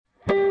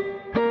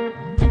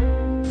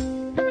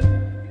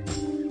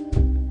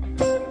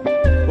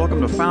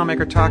welcome to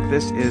FileMaker Talk.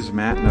 This is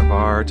Matt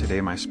Navarre. Today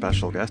my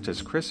special guest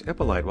is Chris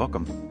Ippolite.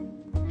 Welcome.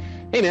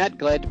 Hey Matt,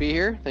 glad to be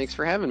here. Thanks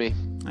for having me.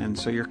 And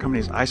so your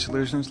company's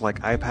iSolutions,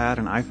 like iPad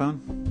and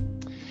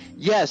iPhone?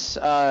 Yes,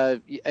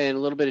 and a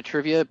little bit of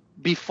trivia,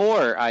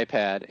 before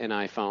iPad and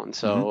iPhone.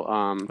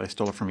 So They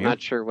stole it from you?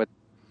 Not sure what.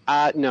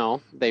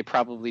 No, they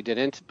probably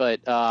didn't, but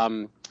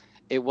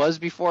it was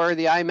before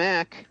the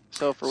iMac.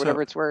 So for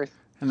whatever it's worth.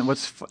 And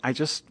I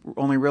just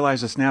only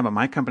realized this now, but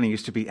my company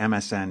used to be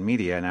MSN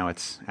Media. Now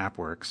it's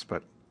AppWorks,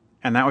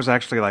 and that was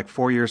actually like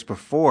 4 years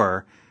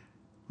before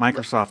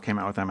Microsoft came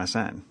out with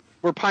MSN.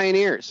 We're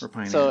pioneers.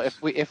 So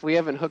if we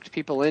haven't hooked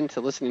people into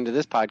listening to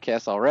this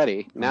podcast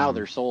already, now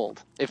they're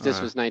sold. If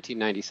this was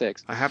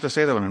 1996, I have to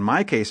say though, in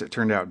my case, it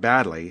turned out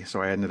badly,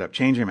 so I ended up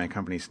changing my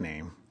company's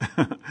name.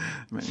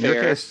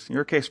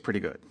 Your case, pretty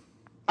good.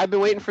 I've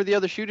been waiting for the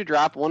other shoe to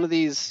drop. One of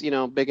these,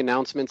 big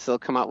announcements, they'll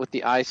come out with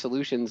the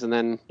iSolutions, and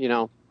then,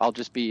 I'll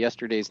just be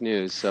yesterday's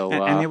news. So,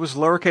 and it was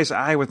lowercase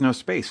I with no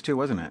space too,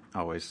 wasn't it?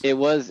 Always.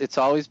 It's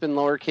always been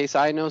lowercase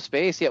I, no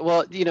space. Yeah.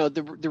 Well,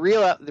 the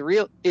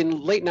real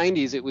in late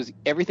 '90s,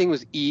 everything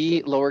was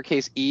E,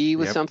 lowercase E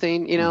was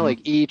something. Like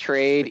E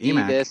Trade, E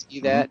this,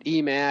 E that,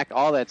 eMac,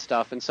 all that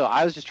stuff. And so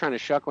I was just trying to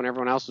shuck when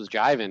everyone else was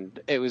jiving.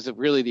 It was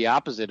really the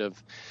opposite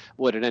of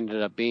what it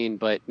ended up being.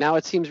 But now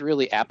it seems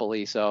really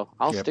Apple-y, so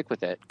I'll stick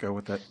with it. Go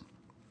with it.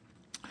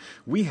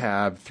 We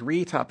have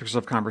 3 topics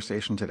of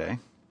conversation today.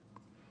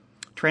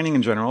 Training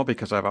in general,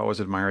 because I've always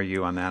admired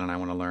you on that and I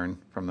want to learn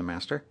from the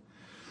master.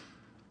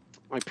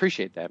 I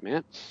appreciate that,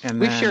 Matt. And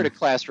we've shared a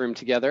classroom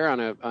together on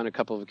a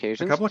couple of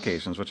occasions. A couple of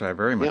occasions, which I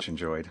very much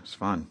enjoyed. It was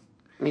fun.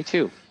 Me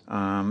too.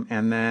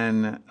 And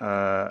then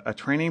a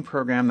training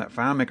program that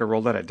FileMaker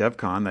rolled out at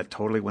DevCon that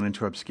totally went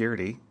into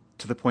obscurity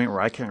to the point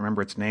where I can't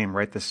remember its name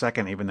right this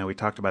second, even though we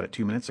talked about it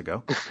 2 minutes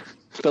ago.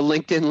 The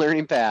LinkedIn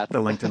Learning Path. The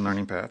LinkedIn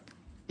Learning Path.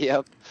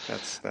 Yep.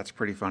 That's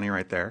pretty funny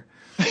right there.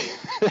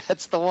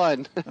 That's the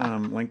one.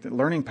 LinkedIn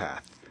Learning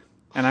Path.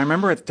 And I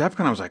remember at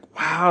DevCon, I was like,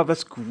 wow,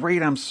 that's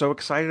great. I'm so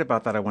excited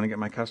about that. I want to get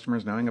my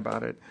customers knowing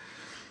about it.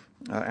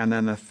 And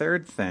then the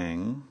third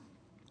thing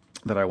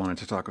that I wanted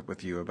to talk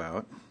with you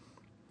about.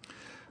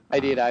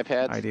 Idea to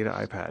iPads. Idea to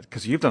iPad.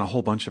 Because you've done a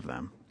whole bunch of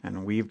them.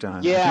 And we've done,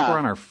 I think we're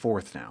on our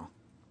 4th now.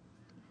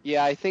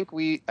 Yeah, I think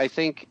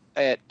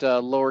at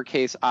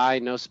lowercase I,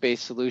 no space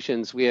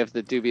solutions, we have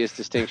the dubious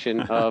distinction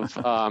of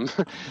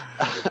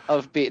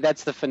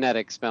that's the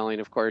phonetic spelling,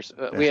 of course.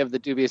 We have the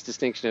dubious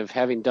distinction of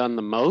having done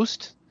the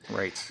most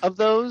of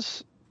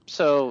those.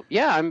 So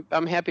yeah,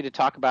 I'm happy to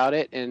talk about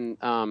it, and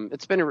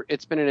it's been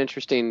an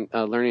interesting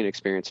learning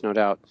experience, no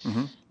doubt.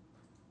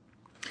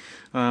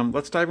 Mm-hmm.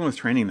 Let's dive in with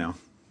training though,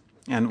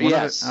 and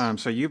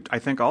so you, I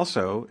think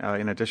also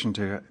in addition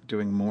to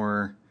doing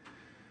more.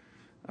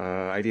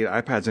 Idea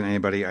iPads than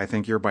anybody, I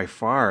think you're by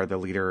far the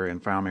leader in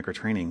FileMaker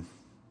training.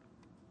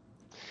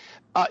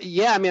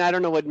 Yeah, I mean, I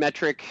don't know what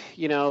metric,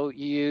 you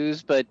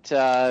use, but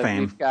fame.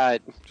 We've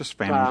got... Just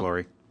fame and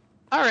glory.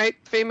 All right,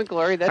 fame and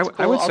glory, that's cool.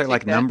 I would say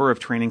like number of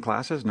training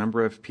classes,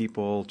 number of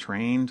people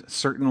trained,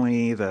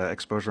 certainly the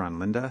exposure on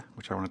Lynda,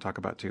 which I want to talk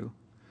about too.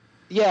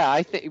 Yeah,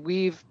 I think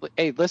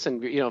hey,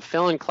 listen,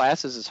 filling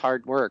classes is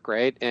hard work,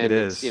 right? And it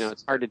is.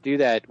 It's hard to do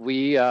that.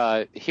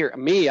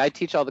 I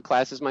teach all the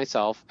classes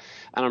myself,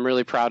 and I'm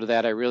really proud of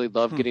that. I really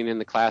love getting in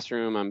the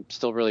classroom. I'm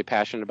still really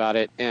passionate about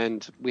it.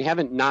 And we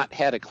haven't not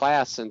had a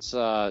class since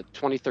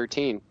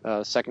 2013,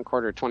 second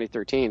quarter of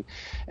 2013.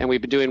 And we've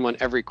been doing one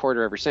every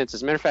quarter ever since.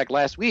 As a matter of fact,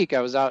 last week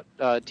I was out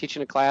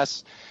teaching a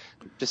class,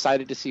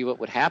 decided to see what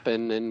would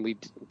happen, and we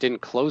didn't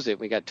close it.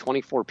 We got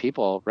 24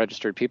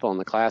 registered people in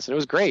the class, and it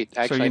was great.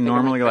 Actually, so you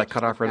normally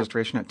cut off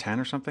registration at 10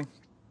 or something?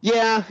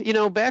 Yeah,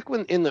 back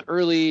when in the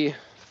early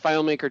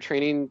FileMaker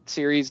training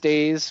series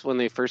days, when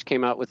they first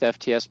came out with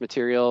FTS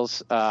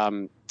materials,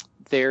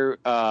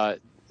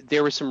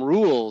 there were some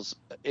rules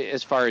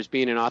as far as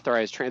being an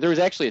authorized trainer. There was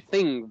actually a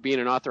thing being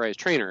an authorized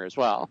trainer as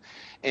well,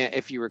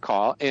 if you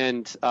recall.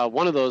 And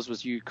one of those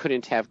was you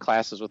couldn't have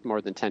classes with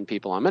more than 10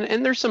 people on them.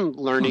 And there's some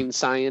learning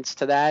science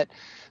to that,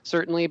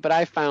 certainly. But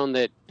I found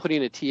that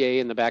putting a TA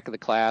in the back of the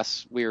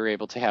class, we were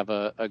able to have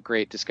a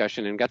great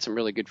discussion and got some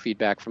really good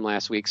feedback from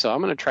last week. So I'm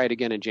going to try it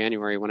again in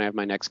January when I have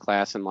my next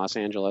class in Los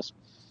Angeles.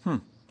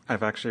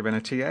 I've actually been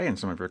a TA in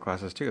some of your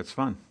classes, too. It's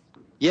fun.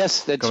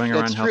 Yes, that's going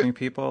around true. Helping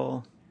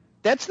people.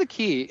 That's the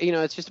key.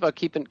 It's just about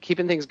keeping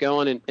things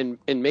going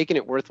and making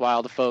it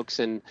worthwhile to folks.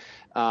 And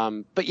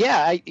but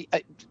yeah,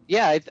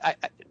 I've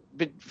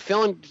been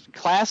filling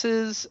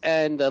classes,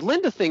 and the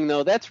Lynda thing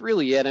though, that's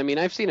really it. I mean,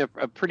 I've seen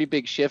a pretty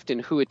big shift in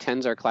who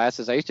attends our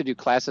classes. I used to do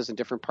classes in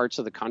different parts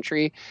of the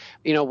country,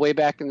 way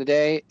back in the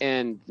day,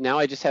 and now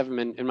I just have them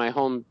in my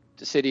home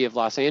city of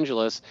Los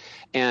Angeles,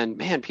 and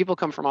man, people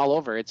come from all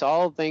over. It's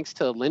all thanks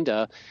to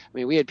Lynda. I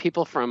mean, we had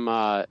people from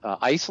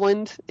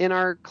Iceland in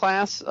our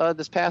class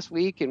this past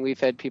week, and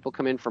we've had people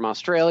come in from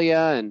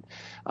Australia and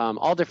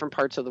all different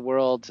parts of the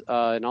world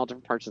and all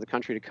different parts of the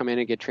country to come in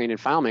and get trained in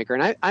FileMaker.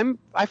 And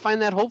I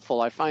find that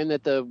hopeful. I find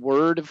that the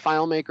word of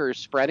FileMaker is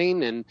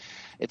spreading, and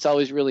it's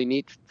always really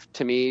neat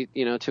to me,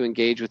 to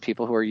engage with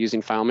people who are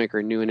using FileMaker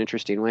in new and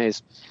interesting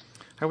ways.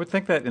 I would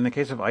think that in the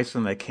case of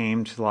Iceland, they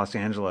came to Los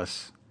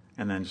Angeles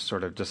and then just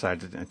sort of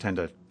decided to attend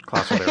a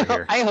class while they were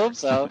here. I hope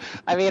so.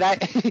 I mean,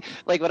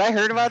 like when I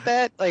heard about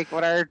that, like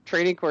when our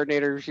training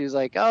coordinator, she was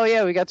like, "Oh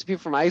yeah, we got some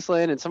people from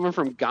Iceland and someone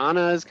from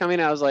Ghana is coming."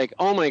 I was like,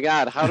 "Oh my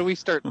God, how do we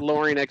start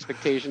lowering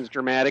expectations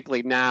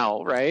dramatically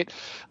now, right?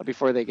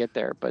 Before they get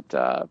there."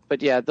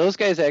 But yeah, those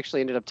guys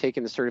actually ended up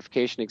taking the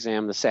certification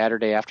exam the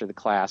Saturday after the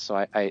class, so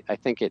I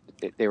think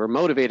they were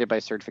motivated by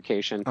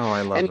certification. Oh,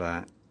 I love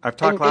that. I've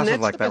taught and classes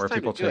that's like the that best where time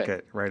people to do take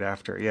it right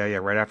after. Yeah,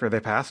 right after they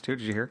pass too.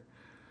 Did you hear?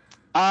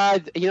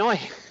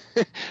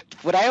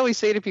 What I always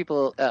say to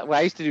people, when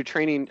I used to do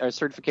training or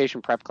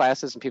certification prep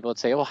classes, and people would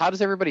say, "Well, how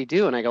does everybody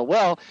do?" And I go,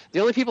 "Well,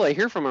 the only people I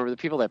hear from are the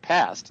people that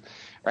passed,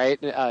 right?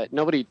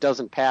 Nobody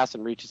doesn't pass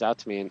and reaches out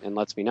to me and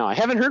lets me know. I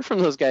haven't heard from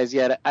those guys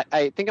yet.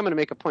 I think I'm going to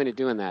make a point of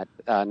doing that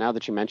now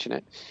that you mention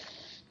it.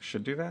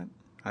 Should do that.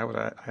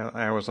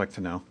 I always like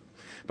to know,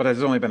 but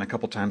there's only been a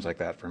couple times like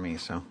that for me.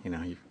 So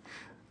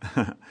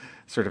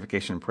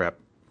certification prep,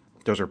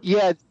 those are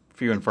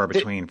few and far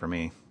between for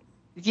me.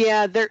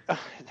 Yeah,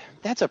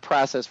 that's a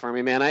process for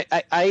me, man.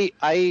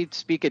 I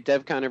speak at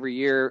DevCon every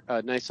year,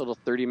 a nice little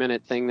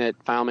 30-minute thing that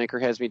FileMaker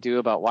has me do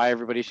about why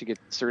everybody should get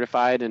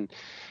certified, and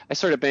I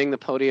sort of bang the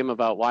podium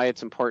about why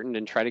it's important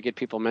and try to get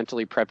people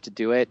mentally prepped to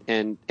do it.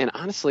 And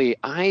honestly,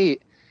 I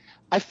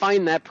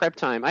find that prep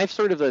time, I have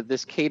sort of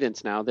this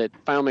cadence now that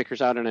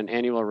FileMaker's out on an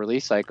annual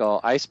release cycle.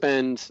 I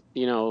spend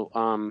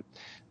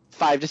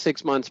 5 to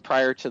 6 months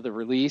prior to the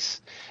release,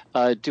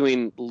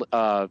 doing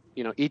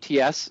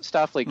ETS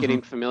stuff, like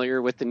getting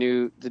familiar with the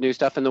new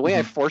stuff. And the way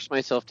I force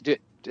myself to do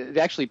it,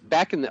 actually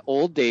back in the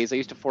old days, I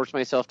used to force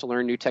myself to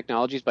learn new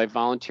technologies by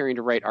volunteering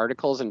to write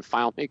articles in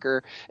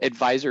FileMaker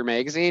Advisor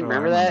magazine.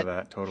 Remember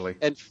that? Totally.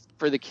 And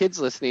for the kids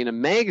listening, a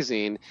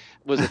magazine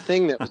was a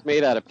thing that was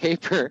made out of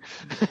paper.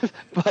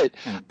 but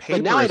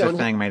now is a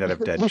thing made out of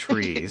dead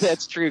trees.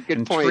 That's true.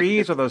 Good point.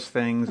 Trees are those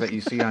things that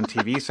you see on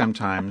TV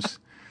sometimes.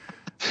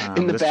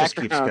 In the this background. Just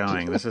keeps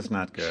going. This is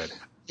not good.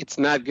 It's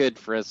not good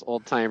for us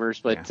old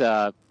timers, but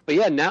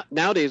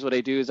nowadays what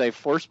I do is I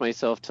force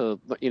myself to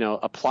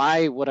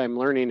apply what I'm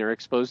learning or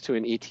exposed to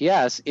in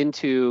ETS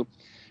into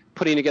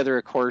putting together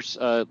a course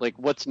like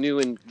what's new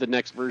in the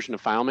next version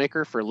of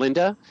FileMaker for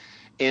Lynda.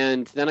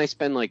 And then I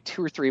spend like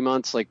 2 or 3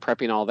 months like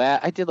prepping all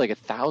that. I did like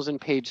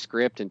 1,000-page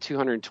script and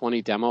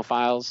 220 demo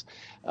files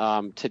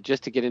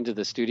to get into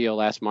the studio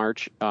last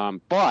March.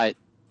 But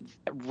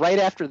right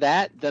after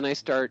that, then I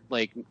start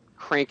like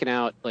cranking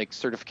out like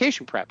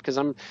certification prep because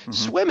I'm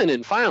swimming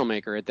in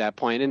FileMaker at that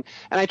point. And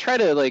I try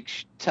to like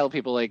tell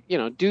people like,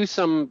 do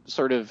some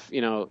sort of,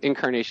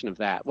 incarnation of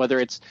that, whether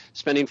it's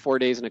spending 4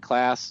 days in a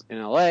class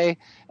in LA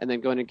and then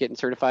going and getting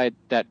certified,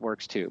 that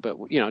works too. But,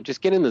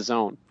 just get in the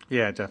zone.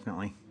 Yeah,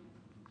 definitely.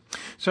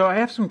 So I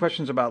have some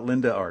questions about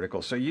Lynda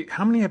articles. So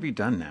how many have you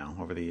done now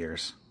over the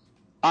years?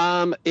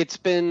 It's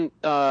been,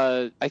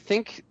 I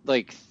think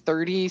like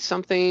 30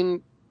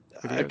 something.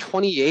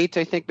 28,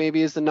 I think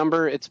maybe is the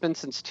number. It's been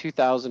since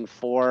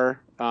 2004.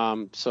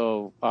 About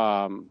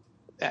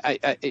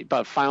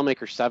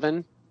FileMaker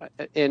 7,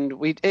 and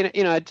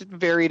it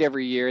varied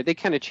every year. They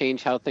kind of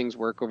change how things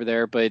work over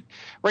there. But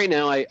right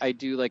now, I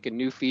do like a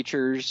new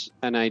features,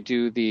 and I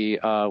do the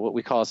what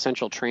we call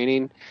essential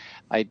training.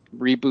 I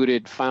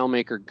rebooted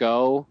FileMaker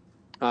Go,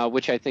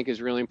 which I think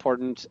is really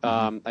important.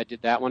 I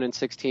did that one in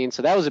 2016,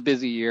 so that was a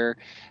busy year.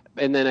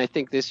 And then I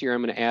think this year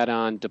I'm going to add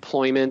on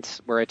deployment,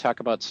 where I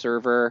talk about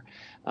server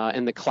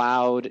and the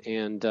cloud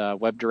and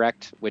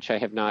WebDirect, which I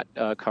have not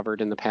covered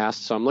in the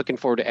past. So I'm looking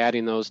forward to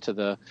adding those to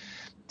the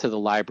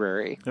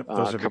library. Yep,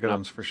 those are the good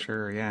ones for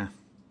sure. Yeah,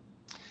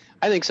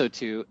 I think so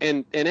too.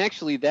 And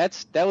actually,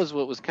 that was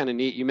what was kind of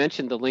neat. You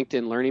mentioned the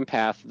LinkedIn Learning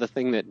Path, the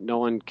thing that no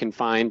one can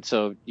find,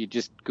 so you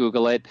just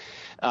Google it.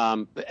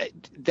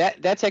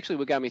 That's actually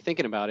what got me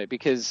thinking about it,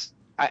 because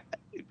I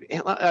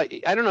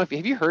don't know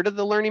have you heard of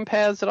the learning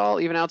paths at all,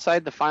 even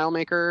outside the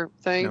FileMaker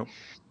thing? Nope.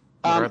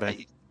 What are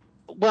they?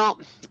 Well,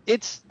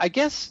 I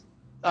guess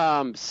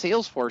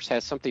Salesforce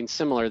has something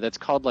similar that's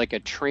called like a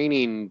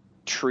training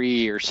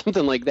tree or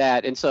something like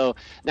that. And so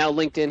now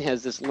LinkedIn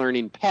has this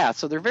learning path.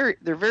 So they're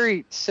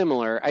very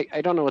similar.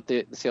 I don't know what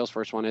the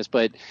Salesforce one is,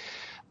 but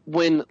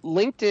when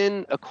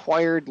LinkedIn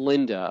acquired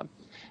Lynda,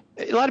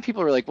 a lot of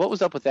people were like, "What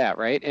was up with that?"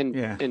 Right?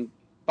 And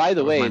by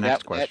the way, my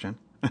next question.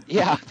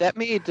 that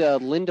made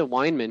Lynda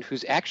Weinman,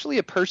 who's actually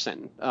a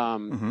person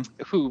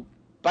who,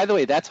 by the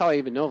way, that's how I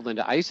even know of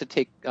Lynda. I used to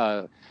take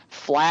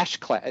Flash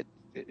class.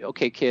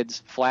 Okay,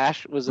 kids,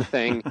 Flash was a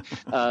thing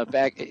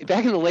back in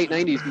the late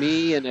 90s.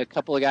 Me and a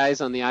couple of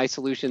guys on the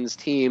iSolutions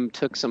team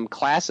took some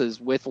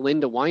classes with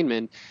Lynda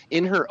Weinman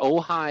in her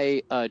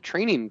Ojai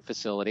training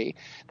facility.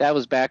 That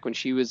was back when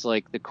she was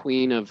like the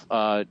queen of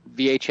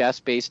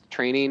VHS-based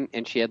training,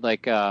 and she had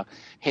like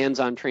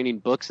hands-on training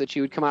books that she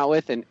would come out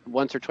with, and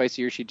once or twice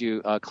a year she'd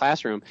do a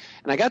classroom.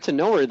 And I got to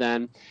know her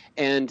then.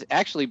 And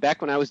actually,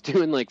 back when I was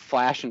doing like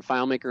Flash and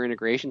FileMaker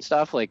integration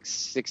stuff, like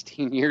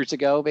 16 years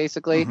ago,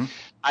 basically,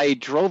 I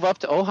drove up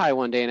to Ojai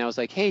one day and I was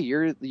like, "Hey,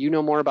 you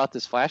know more about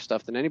this Flash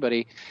stuff than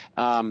anybody.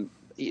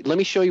 let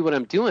me show you what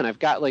I'm doing. I've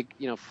got like,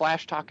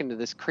 Flash talking to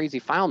this crazy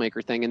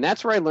FileMaker thing. And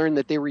that's where I learned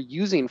that they were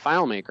using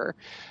FileMaker.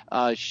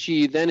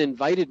 She then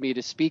invited me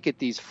to speak at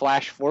these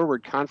Flash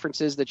Forward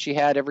conferences that she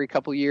had every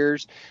couple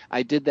years.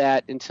 I did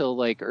that until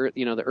like,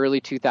 the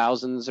early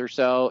 2000s or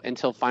so,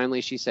 until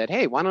finally she said,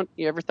 hey, why don't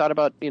you ever thought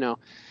about,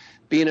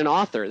 being an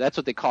author? That's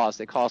what they call us.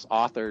 They call us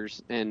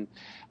authors. And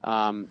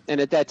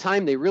at that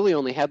time, they really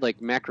only had like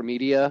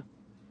Macromedia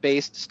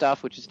based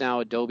stuff, which is now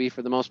Adobe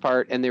for the most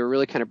part, and they were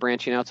really kind of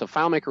branching out. So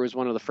FileMaker was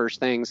one of the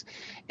first things,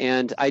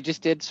 and I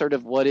just did sort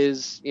of what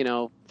is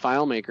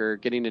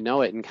FileMaker, getting to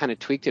know it, and kind of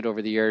tweaked it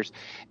over the years,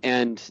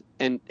 and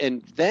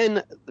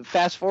then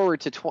fast forward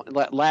to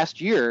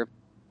last year,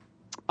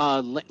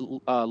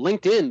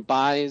 LinkedIn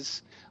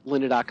buys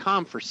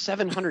lynda.com for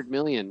 $700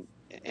 million,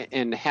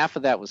 and half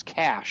of that was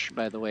cash,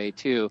 by the way,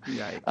 too.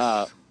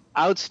 Yikes.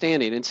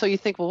 Outstanding. And so you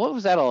think, well, what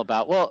was that all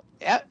about? Well,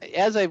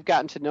 as I've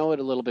gotten to know it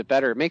a little bit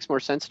better, it makes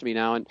more sense to me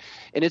now. And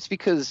it's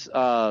because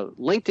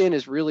LinkedIn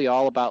is really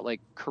all about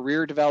like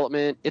career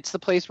development. It's the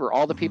place where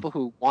all the people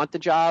who want the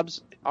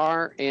jobs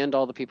are, and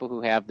all the people who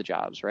have the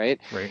jobs, right?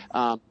 Right.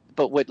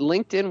 But what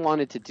LinkedIn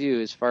wanted to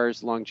do as far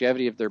as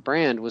longevity of their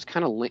brand was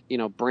kind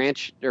of,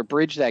 branch or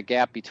bridge that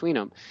gap between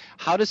them.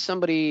 How does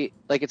somebody,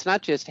 like, it's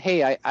not just,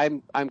 hey,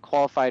 I'm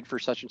qualified for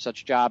such and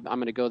such job, I'm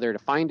going to go there to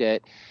find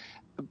it.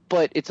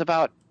 But it's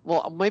about,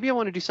 well, maybe I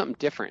want to do something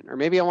different, or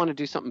maybe I want to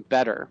do something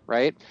better,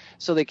 right?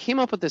 So they came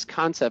up with this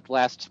concept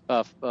last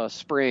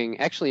spring,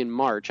 actually in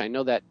March. I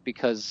know that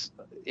because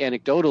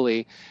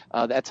anecdotally,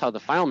 that's how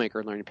the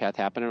FileMaker learning path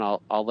happened, and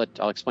I'll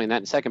explain that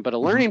in a second. But a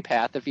learning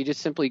path, if you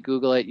just simply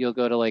Google it, you'll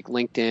go to like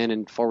LinkedIn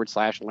and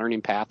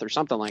 /learning path or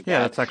something like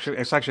that. Yeah,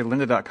 it's actually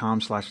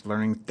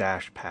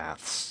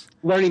lynda.com/learning-paths.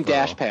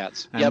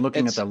 Learning-paths. And I'm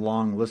looking at the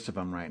long list of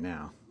them right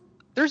now.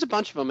 There's a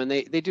bunch of them, and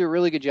they do a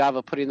really good job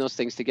of putting those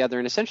things together.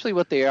 And essentially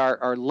what they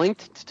are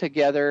linked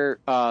together,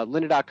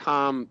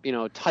 lynda.com,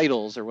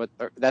 titles, or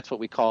that's what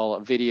we call a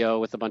video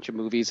with a bunch of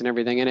movies and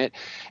everything in it.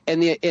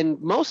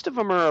 And most of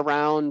them are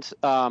around,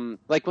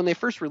 like when they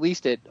first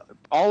released it,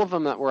 all of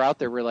them that were out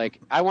there were like,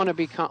 I want to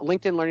become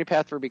LinkedIn Learning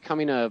Path for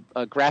becoming a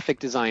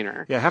graphic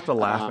designer. Yeah, I have to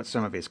laugh at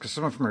some of these because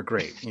some of them are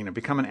great.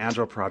 Become an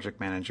agile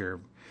project manager.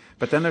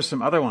 But then there's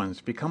some other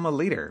ones. Become a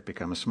leader.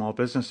 Become a small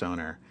business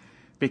owner.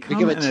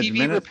 Become a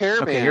TV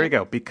repairman. Okay, here we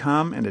go.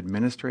 Become an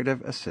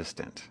administrative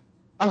assistant.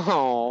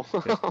 Oh.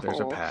 There's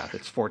a path.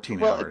 It's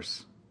 14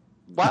 hours.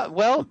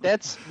 Well,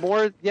 that's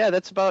more. Yeah,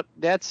 that's about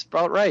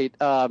right.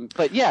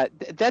 But yeah,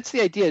 that's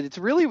the idea.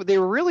 They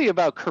were really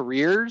about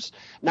careers,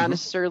 not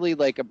necessarily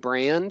like a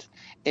brand.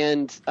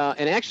 And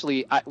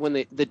actually, when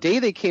the day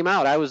they came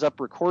out, I was up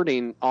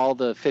recording all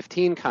the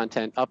 15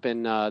 content up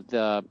in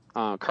the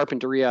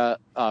Carpinteria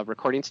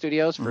recording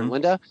studios for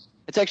Lynda.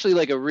 It's actually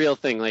like a real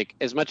thing. Like,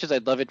 as much as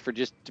I'd love it for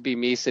just to be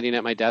me sitting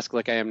at my desk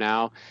like I am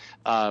now,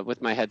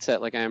 with my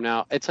headset like I am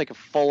now, it's like a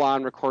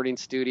full-on recording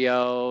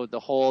studio, the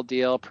whole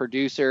deal,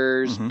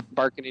 producers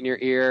barking in your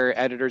ear,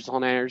 editors, the whole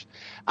niners.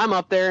 I'm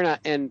up there,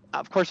 and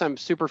of course I'm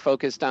super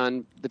focused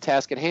on the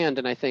task at hand,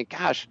 and I think,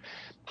 gosh,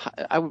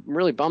 I'm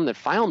really bummed that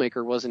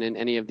FileMaker wasn't in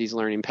any of these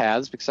learning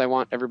paths, because I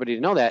want everybody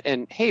to know that.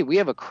 And hey, we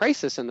have a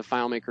crisis in the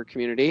FileMaker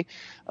community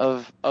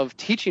of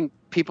teaching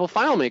people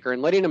FileMaker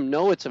and letting them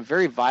know it's a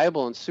very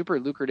viable and super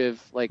lucrative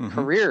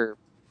career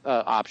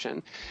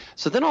option.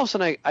 So then all of a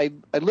sudden I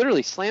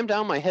literally slammed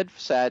down my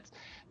headset,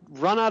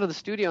 run out of the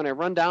studio, and I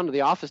run down to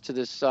the office to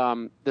this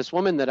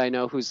woman that I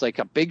know who's like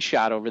a big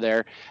shot over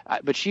there,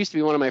 but she used to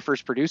be one of my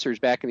first producers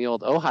back in the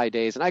old Ojai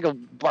days, and I go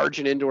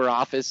barging into her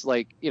office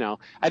I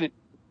didn't,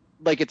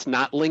 like, it's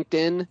not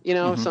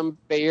LinkedIn, some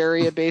Bay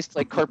Area based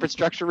like corporate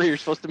structure where you're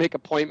supposed to make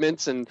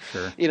appointments and,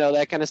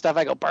 that kind of stuff.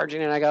 I go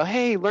barging in and I go,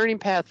 hey, learning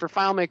path for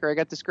FileMaker. I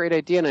got this great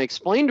idea. And I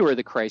explained to her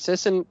the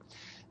crisis. And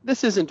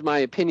this isn't my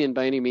opinion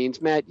by any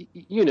means, Matt.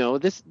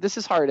 This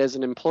is hard as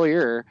an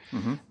employer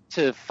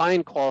to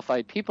find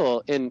qualified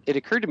people. And it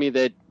occurred to me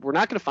that we're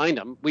not going to find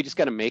them. We just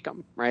got to make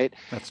them. Right.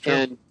 That's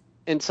true.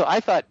 And so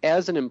I thought,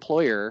 as an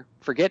employer,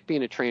 forget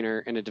being a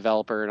trainer and a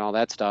developer and all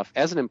that stuff.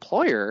 As an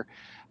employer,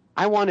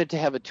 I wanted to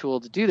have a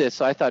tool to do this,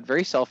 so I thought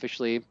very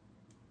selfishly,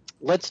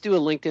 let's do a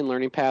LinkedIn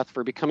learning path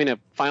for becoming a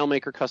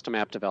FileMaker custom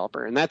app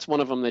developer, and that's one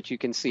of them that you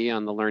can see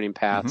on the learning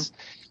paths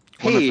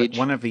page.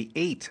 One of the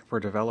 8 for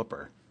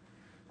developer.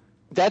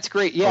 That's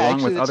great, yeah.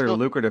 Along with other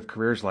lucrative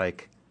careers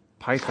like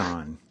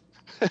Python.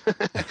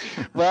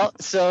 Well,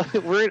 so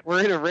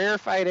we're in a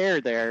rarefied air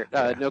there,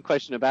 no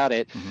question about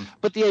it.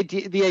 But the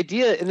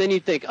idea, and then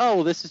you'd think, oh,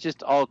 well, this is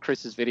just all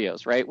Chris's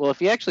videos, right? Well,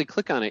 if you actually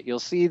click on it, you'll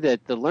see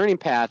that the learning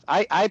path,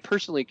 I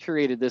personally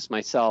curated this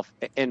myself,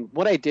 and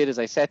what I did is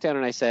I sat down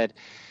and I said,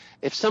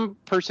 if some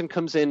person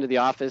comes into the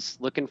office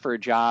looking for a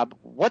job,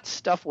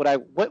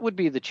 what would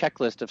be the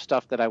checklist of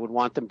stuff that I would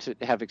want them to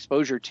have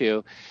exposure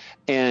to,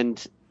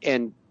 and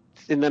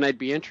then I'd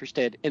be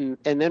interested, and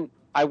then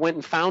I went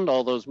and found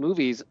all those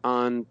movies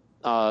on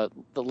the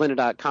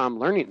lynda.com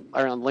learning,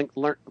 or on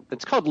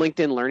it's called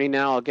LinkedIn Learning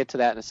now. I'll get to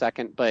that in a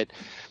second, but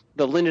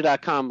the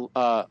lynda.com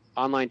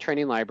online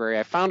training library,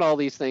 I found all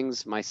these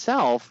things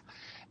myself,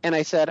 And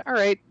I said, all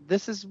right,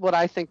 this is what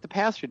I think the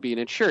path should be. And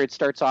it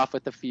starts off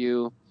with a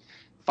few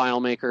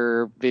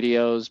FileMaker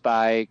videos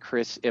by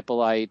Chris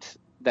Ippolite.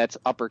 That's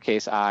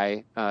uppercase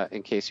I,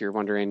 in case you're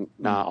wondering,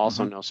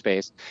 also no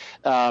space.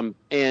 And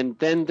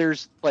then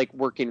there's like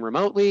working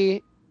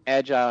remotely,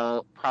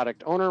 agile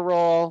product owner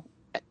role,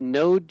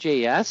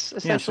 Node.js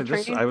essential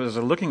training. I was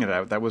looking at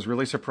that. I was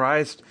really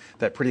surprised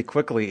that pretty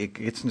quickly it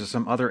gets into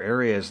some other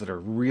areas that are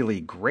really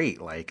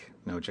great, like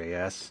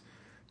Node.js,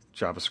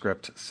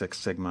 JavaScript, Six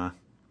Sigma.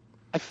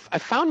 I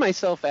found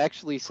myself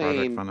actually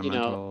saying,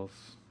 fundamentals.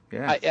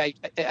 I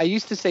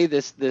used to say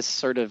this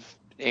sort of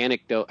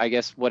anecdote, I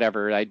guess,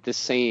 whatever, this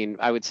saying,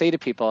 I would say to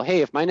people,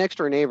 hey, if my next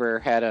door neighbor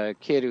had a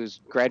kid who's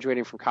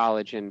graduating from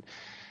college and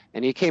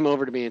he came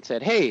over to me and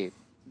said, hey,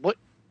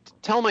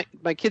 tell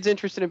my kid's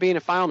interested in being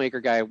a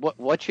FileMaker guy,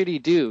 what should he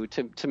do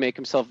to make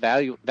himself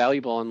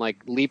valuable and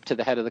like leap to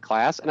the head of the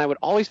class? And I would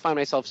always find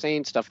myself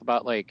saying stuff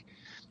about like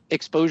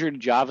exposure to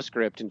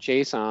JavaScript and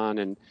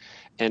JSON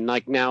and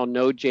like now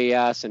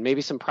Node.js and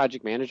maybe some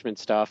project management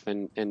stuff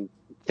and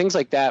things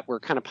like that were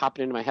kind of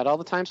popping into my head all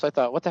the time. So I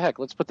thought, what the heck,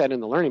 let's put that in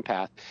the learning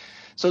path.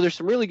 So there's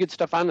some really good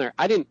stuff on there.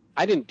 I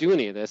didn't do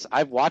any of this.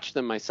 I've watched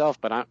them myself,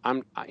 but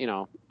I'm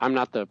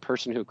not the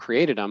person who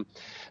created them.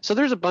 So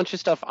there's a bunch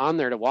of stuff on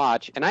there to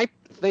watch. And I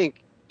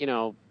think,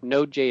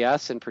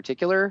 Node.js in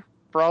particular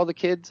for all the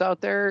kids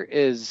out there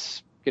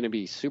is going to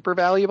be super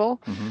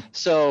valuable.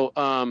 So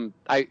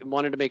I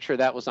wanted to make sure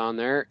that was on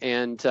there,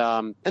 and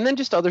then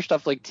just other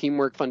stuff like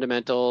teamwork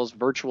fundamentals,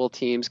 virtual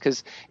teams,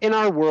 because in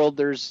our world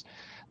there's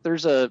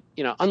a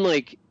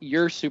unlike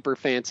your super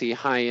fancy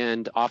high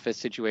end office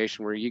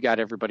situation where you got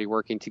everybody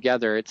working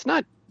together, it's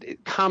not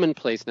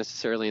commonplace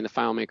necessarily in the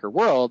FileMaker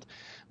world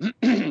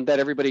that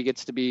everybody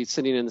gets to be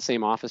sitting in the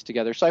same office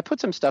together. So I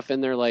put some stuff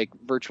in there like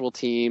virtual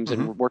teams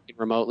and working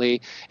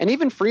remotely and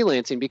even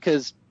freelancing,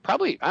 because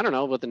probably, I don't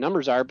know what the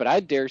numbers are, but I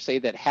dare say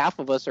that half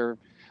of us are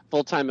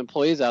full-time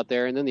employees out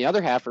there, and then the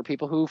other half are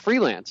people who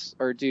freelance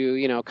or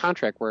do,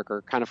 contract work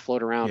or kind of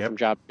float around from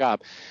job to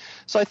job.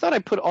 So I thought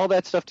I'd put all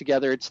that stuff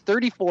together. It's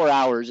 34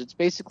 hours. It's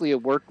basically a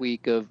work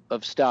week of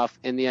stuff.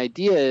 And the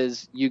idea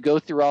is you go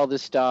through all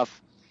this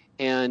stuff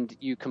and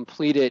you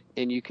complete it,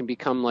 and you can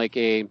become like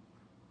they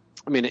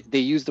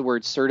use the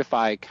word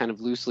certify kind of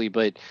loosely,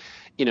 but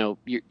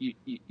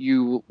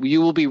you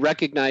will be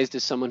recognized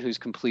as someone who's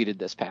completed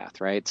this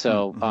path, right?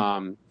 So,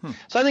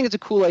 so I think it's a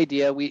cool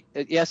idea.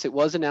 Yes, it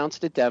was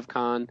announced at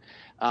DevCon.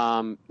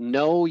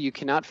 No, you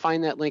cannot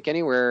find that link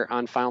anywhere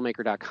on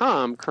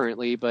FileMaker.com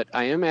currently, but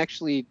I am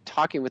actually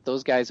talking with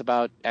those guys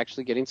about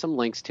actually getting some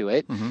links to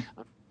it.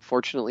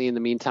 Fortunately, in the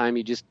meantime,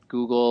 you just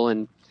Google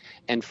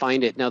and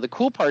find it. Now, the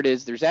cool part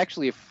is there's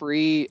actually a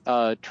free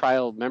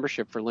trial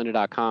membership for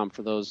lynda.com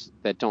for those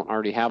that don't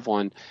already have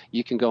one.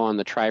 You can go on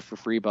the try for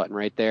free button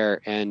right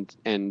there, and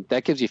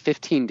that gives you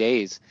 15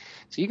 days.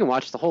 So you can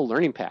watch the whole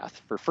learning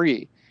path for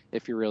free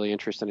if you're really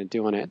interested in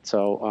doing it.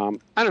 So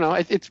I don't know.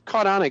 It's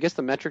caught on. I guess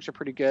the metrics are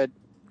pretty good.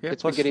 Yeah,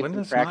 it's plus been getting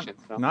some traction.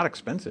 Not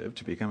expensive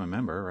to become a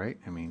member, right?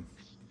 I mean,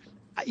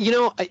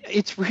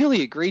 it's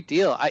really a great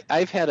deal.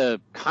 I've had a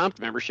comp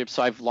membership,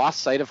 so I've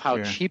lost sight of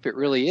how cheap it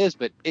really is.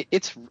 But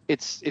it's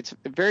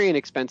very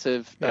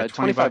inexpensive. Yeah,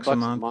 $20 a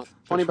month,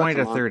 20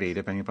 to 30,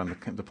 depending upon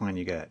the plan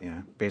you get.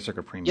 Yeah, basic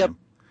or premium.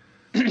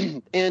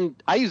 Yep.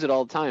 And I use it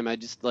all the time. I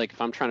just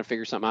if I'm trying to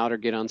figure something out or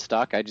get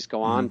unstuck, I just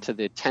go on to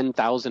the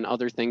 10,000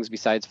 other things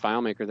besides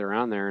FileMaker that are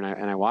on there, and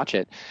I watch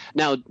it.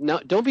 Now,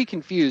 don't be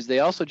confused. They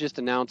also just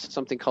announced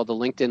something called the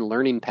LinkedIn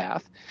Learning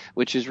Path,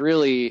 which is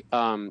really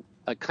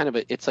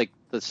it's like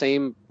the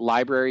same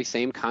library,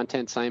 same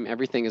content, same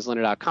everything as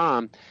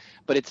lynda.com,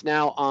 but it's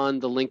now on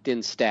the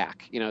LinkedIn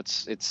stack.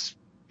 It's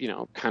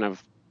kind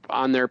of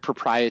on their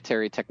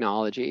proprietary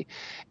technology.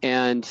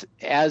 And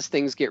as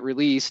things get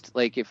released,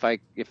 like if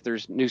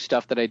there's new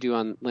stuff that I do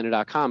on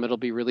lynda.com, it'll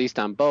be released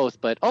on both.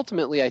 But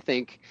ultimately, I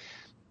think,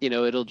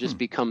 it'll just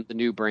become the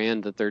new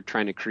brand that they're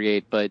trying to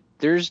create. But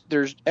there's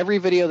every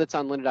video that's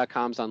on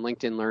lynda.com is on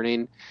LinkedIn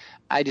Learning.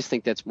 I just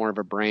think that's more of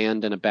a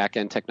brand and a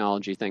back-end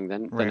technology thing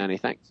than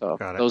anything. So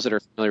those that are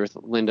familiar with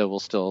Lynda will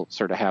still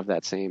sort of have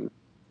that same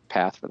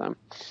path for them.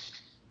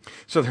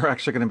 So they're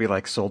actually going to be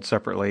like sold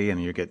separately,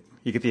 and you get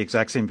the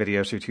exact same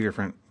videos through two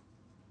different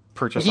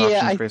purchase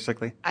options,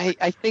 basically.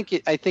 I think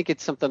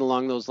it's something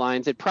along those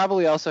lines. It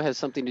probably also has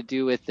something to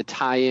do with the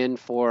tie-in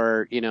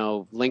for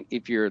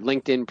if you're a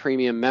LinkedIn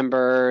Premium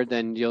member,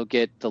 then you'll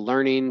get the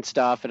learning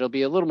stuff. It'll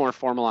be a little more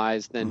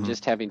formalized than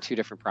just having two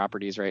different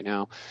properties right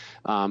now.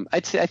 I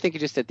think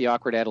it's just at the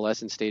awkward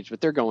adolescent stage,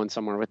 but they're going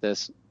somewhere with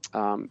this,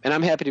 and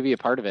I'm happy to be a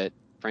part of it.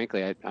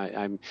 Frankly,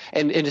 I'm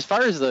and as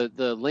far as the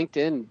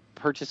LinkedIn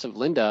purchase of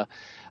Lynda,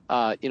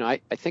 I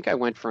think I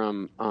went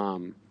from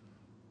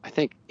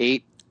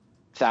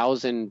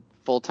 8,000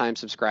 full-time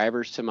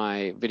subscribers to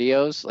my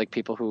videos, like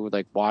people who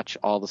watch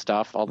all the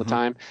stuff all the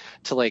time,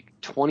 to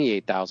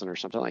 28,000 or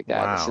something like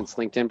that since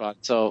LinkedIn bought.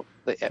 So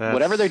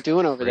whatever they're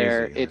doing over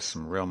there, it's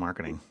some real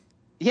marketing.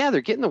 Yeah,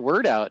 they're getting the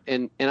word out,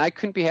 and I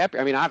couldn't be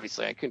happier. I mean,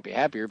 obviously I couldn't be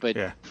happier, but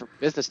from a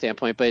business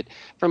standpoint, but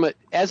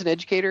as an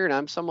educator, and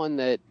I'm someone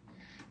that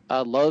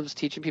loves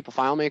teaching people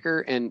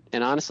FileMaker, and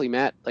honestly,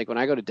 Matt, like when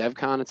I go to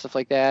DevCon and stuff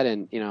like that,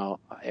 and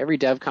every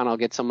DevCon I'll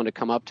get someone to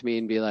come up to me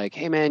and be like,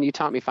 "Hey man, you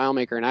taught me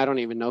FileMaker, and I don't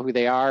even know who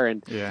they are,"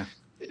 and Yeah.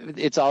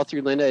 it's all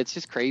through Linda. It's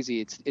just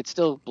crazy. It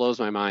still blows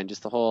my mind.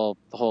 Just the whole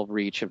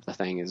reach of the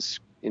thing is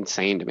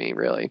insane to me,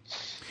 really.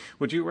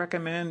 Would you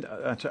recommend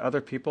to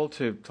other people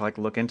to like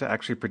look into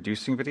actually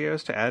producing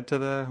videos to add to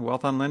the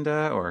Wealth on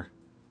Linda, or?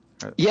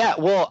 Yeah,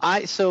 well,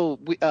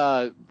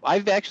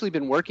 I've actually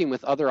been working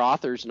with other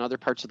authors in other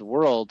parts of the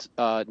world.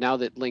 Now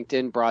that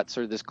LinkedIn brought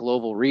sort of this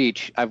global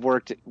reach, I've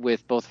worked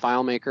with both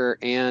FileMaker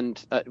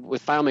and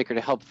with FileMaker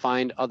to help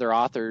find other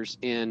authors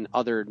in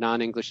other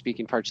non-English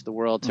speaking parts of the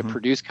world to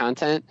produce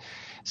content.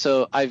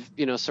 So I've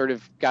sort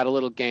of got a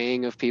little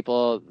gang of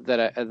people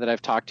that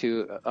I've talked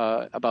to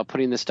about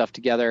putting this stuff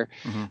together,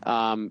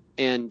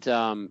 and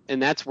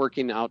that's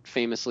working out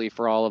famously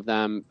for all of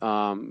them.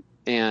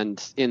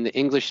 And in the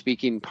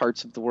English-speaking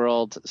parts of the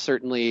world,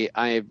 certainly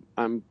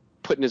I'm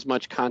putting as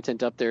much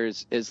content up there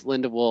as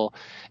Linda will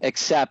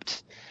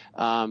accept.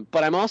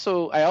 But I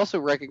also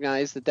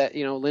recognize that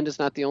Linda's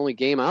not the only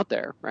game out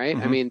there, right?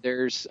 I mean,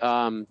 there's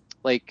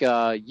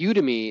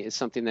Udemy is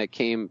something that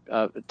came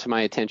to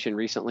my attention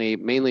recently,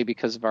 mainly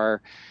because of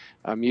our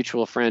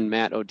mutual friend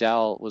Matt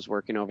Odell was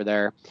working over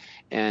there,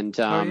 and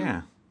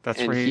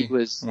that's where he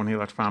was when he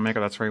left FileMaker.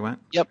 That's where he went.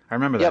 Yep, I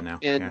remember that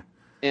now.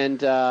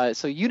 And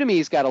so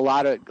Udemy's got a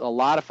lot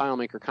of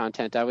FileMaker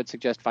content. I would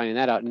suggest finding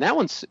that out. And that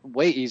one's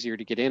way easier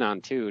to get in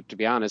on too, to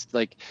be honest.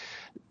 Like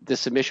the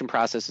submission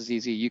process is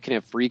easy. You can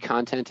have free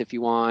content if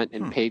you want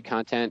and paid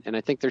content. And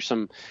I think there's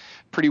some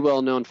pretty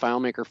well-known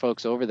FileMaker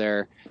folks over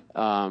there.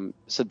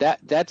 So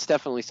that's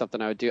definitely something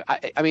I would do.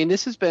 I mean,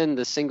 this has been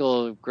the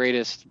single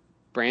greatest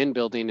brand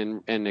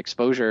building and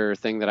exposure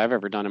thing that I've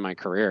ever done in my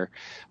career,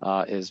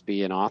 is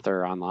be an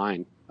author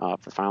online.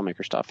 For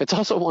FileMaker stuff. It's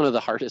also one of the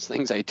hardest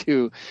things I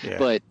do,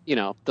 but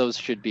those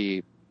should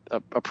be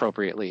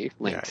appropriately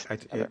linked.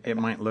 Yeah, it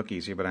might look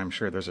easy, but I'm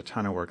sure there's a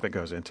ton of work that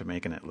goes into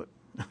making it look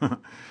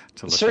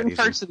certain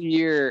parts of the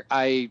year.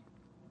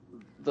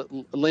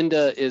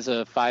 Linda is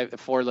a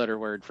 4-letter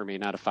word for me,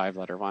 not a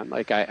 5-letter one.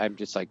 Like I'm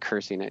just like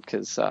cursing it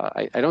because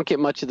I don't get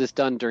much of this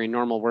done during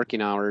normal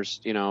working hours.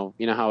 You know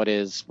how it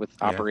is with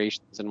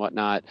operations and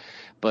whatnot.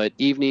 But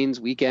evenings,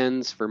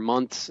 weekends, for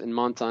months and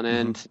months on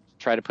end.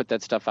 Try to put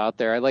that stuff out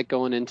there. I like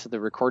going into the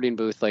recording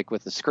booth like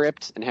with the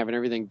script and having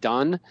everything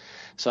done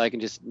so I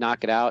can just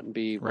knock it out and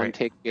be one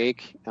take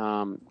Jake.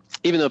 Even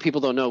though people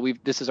don't know,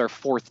 this is our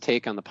 4th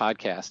take on the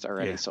podcast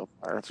already so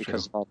far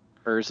because of all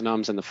the ers and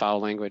ums and the foul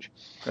language.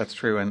 That's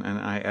true. And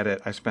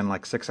I spend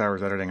like 6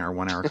 hours editing our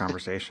 1-hour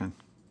conversation.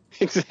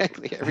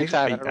 Exactly. Every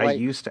time. I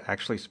used to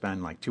actually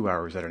spend like 2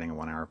 hours editing a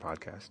 1-hour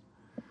podcast.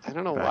 I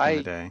don't know back why. In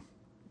the day.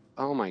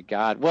 Oh my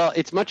God! Well,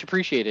 it's much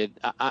appreciated.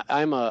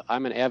 I'm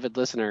an avid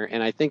listener,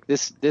 and I think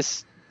this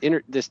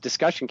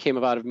discussion came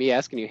about of me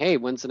asking you, "Hey,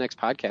 when's the next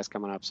podcast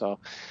coming up?" So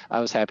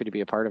I was happy to be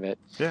a part of it.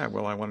 Yeah,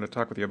 well, I wanted to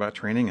talk with you about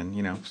training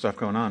and stuff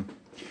going on,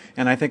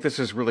 and I think this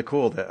is really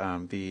cool.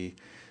 That the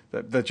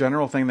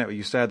general thing that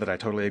you said that I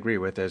totally agree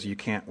with is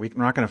we're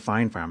not going to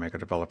find FileMaker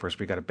developers.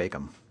 We got to bake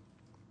them.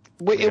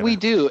 We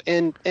do,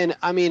 and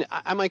I mean,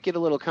 I might get a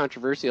little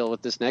controversial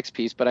with this next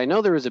piece, but I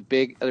know there was a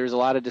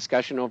lot of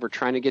discussion over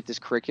trying to get this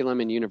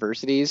curriculum in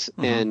universities,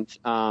 and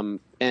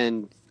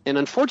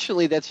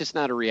unfortunately, that's just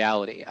not a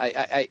reality.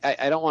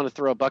 I don't want to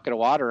throw a bucket of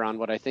water on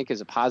what I think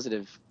is a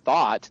positive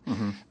thought,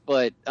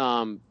 but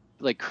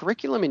like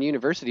curriculum in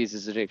universities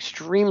is an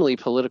extremely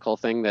political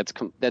thing that's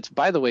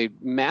by the way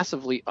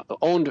massively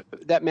owned.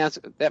 That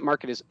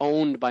market is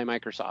owned by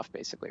Microsoft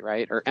basically,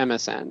 right? Or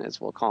MSN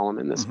as we'll call them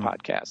in this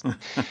podcast.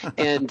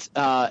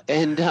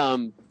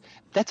 and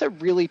that's a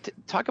really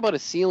talk about a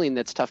ceiling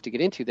that's tough to get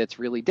into. That's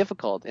really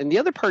difficult. And the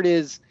other part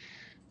is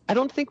I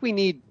don't think we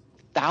need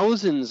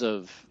thousands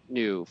of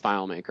new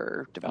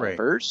FileMaker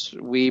developers.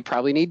 We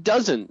probably need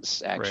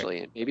dozens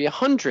actually, maybe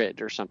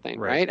 100 or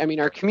something, right? I mean,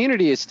 our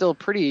community is still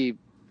pretty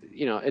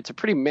it's a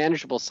pretty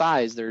manageable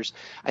size. There's,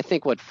 I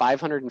think,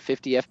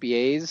 550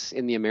 FBAs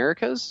in the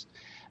Americas,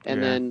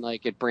 and then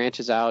like it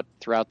branches out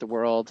throughout the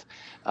world.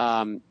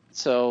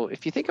 So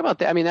if you think about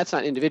that, I mean, that's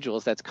not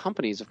individuals, that's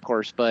companies, of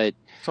course, but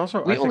it's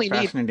also I think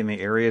fascinating the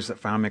areas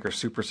that FileMaker are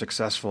super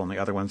successful and the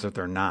other ones that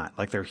they're not.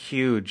 Like they're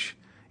huge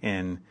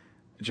in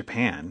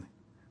Japan,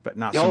 but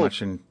not so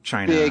much in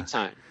China. Big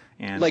time.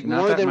 And like not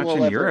more that than much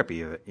we'll in Europe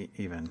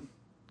even.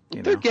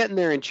 They're getting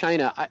there in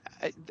China.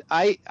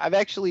 I've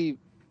actually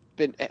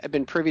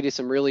been privy to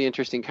some really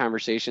interesting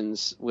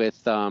conversations with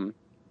LinkedIn,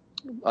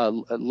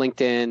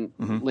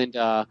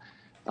 Linda,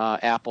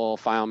 Apple,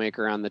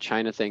 FileMaker on the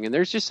China thing, and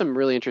there's just some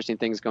really interesting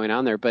things going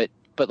on there. But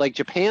like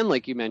Japan,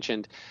 like you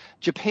mentioned,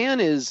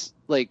 Japan is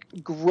like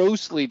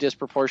grossly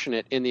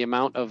disproportionate in the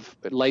amount of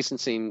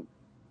licensing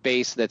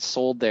base that's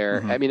sold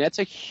there. I mean, that's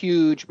a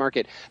huge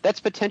market.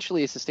 That's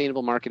potentially a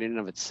sustainable market in and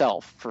of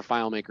itself for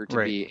FileMaker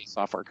to be a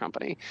software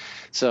company.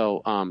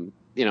 So,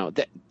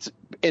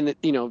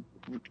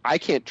 I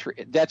can't.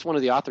 That's one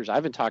of the authors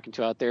I've been talking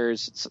to out there.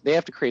 Is they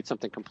have to create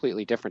something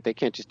completely different. They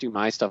can't just do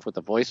my stuff with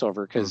the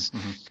voiceover because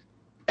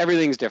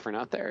everything's different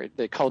out there.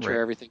 The culture, Right.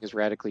 everything is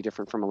radically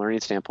different from a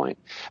learning standpoint.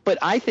 But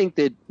I think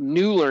that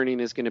new learning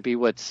is going to be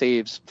what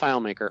saves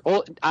FileMaker.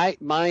 Oh,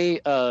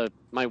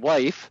 my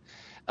wife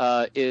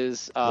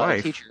is a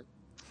Wife. teacher.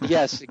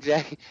 Yes,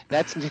 exactly.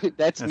 That's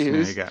That's new.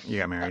 news. You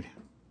got married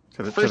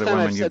to the First time I've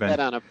woman you've said been.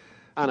 that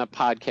on a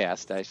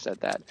podcast. I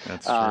said that.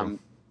 That's true.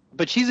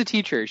 But she's a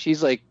teacher.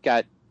 She's like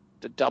got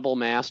the double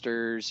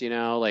masters,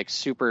 like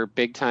super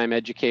big time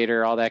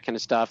educator, all that kind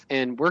of stuff.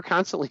 And we're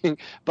constantly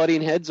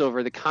butting heads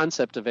over the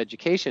concept of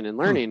education and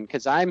learning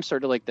because I'm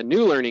sort of like the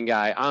new learning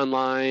guy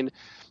online,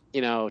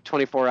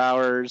 24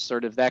 hours,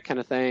 sort of that kind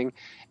of thing.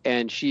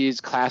 And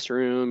she's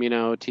classroom,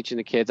 teaching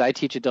the kids. I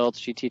teach adults.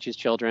 She teaches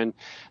children,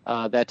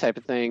 that type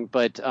of thing.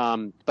 But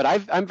I'm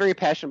very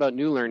passionate about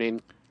new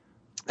learning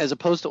as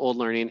opposed to old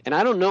learning. And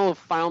I don't know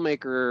if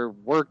FileMaker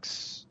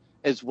works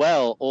as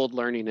well old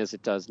learning as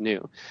it does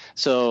new.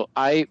 So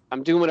I'm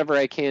doing whatever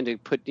I can to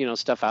put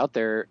stuff out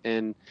there,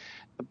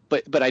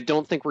 but I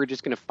don't think we're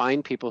just going to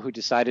find people who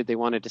decided they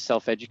wanted to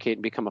self-educate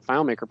and become a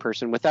FileMaker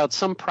person without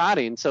some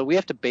prodding. So we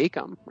have to bake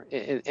them,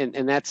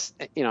 and that's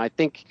I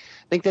think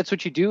that's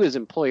what you do as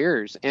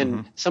employers.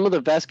 And some of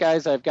the best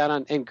guys I've got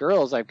on and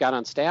girls I've got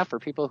on staff are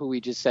people who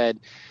we just said,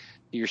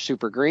 you're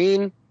super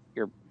green,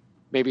 you're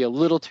maybe a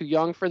little too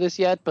young for this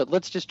yet, but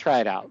let's just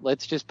try it out.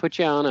 Let's just put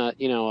you on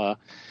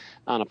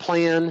a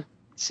plan,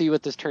 see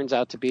what this turns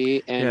out to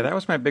be. And yeah, that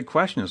was my big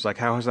question. Is like,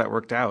 how has that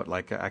worked out?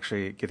 Like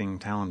actually getting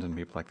talent and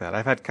people like that.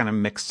 I've had kind of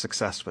mixed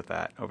success with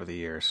that over the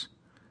years.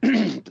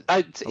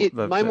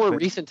 My more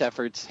recent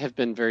efforts have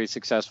been very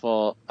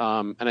successful,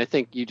 and I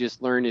think you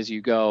just learn as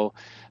you go.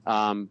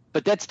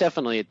 But that's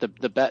definitely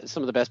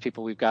some of the best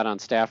people we've got on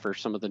staff are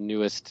some of the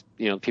newest,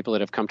 people that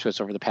have come to us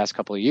over the past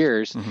couple of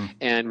years,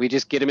 and we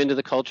just get them into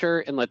the culture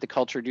and let the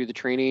culture do the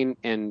training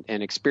and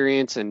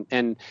experience.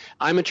 And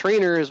I'm a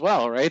trainer as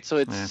well, right? So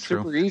it's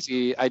super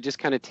easy. I just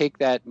kind of take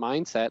that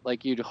mindset.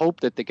 Like you'd hope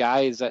that the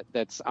guys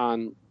that's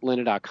on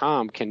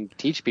lynda.com can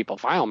teach people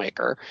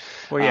FileMaker.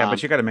 Well, yeah,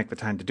 but you got to make the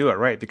time to do it,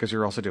 right? Because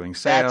you're also doing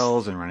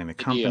sales and running the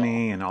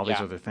company and all these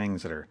other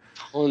things that are,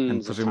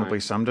 and presumably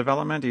some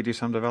development. Do you do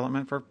some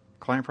development for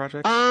client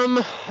projects?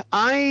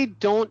 I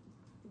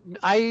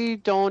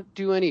don't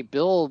do any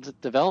build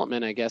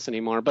development, I guess,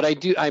 anymore. But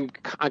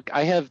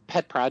I have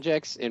pet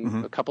projects,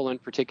 and a couple in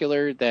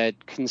particular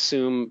that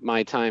consume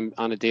my time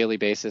on a daily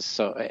basis.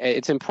 So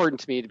it's important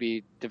to me to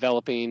be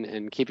developing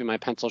and keeping my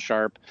pencil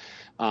sharp,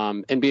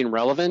 and being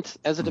relevant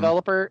as a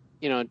developer.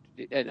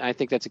 And I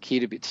think that's a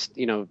key to be,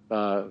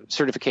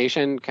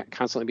 certification,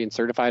 constantly being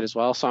certified as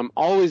well. So I'm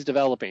always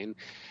developing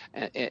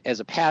as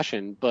a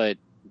passion, but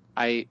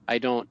I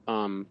don't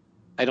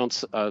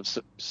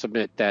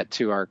submit that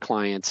to our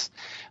clients.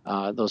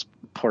 Those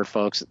poor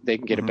folks, they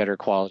can get a better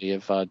quality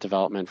of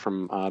development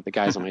from the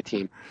guys on my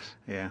team.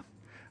 Yeah.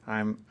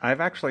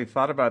 I've actually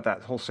thought about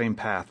that whole same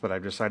path, but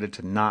I've decided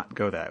to not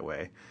go that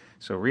way.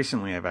 So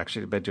recently I've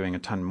actually been doing a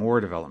ton more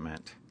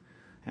development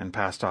and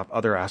passed off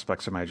other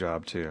aspects of my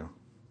job to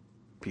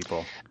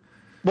people.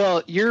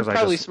 Well, you're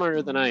probably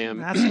smarter than I am.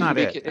 That's not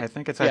it. I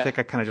think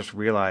I kind of just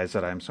realized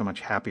that I'm so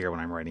much happier when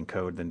I'm writing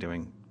code than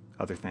doing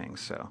other things.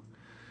 So.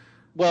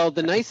 Well,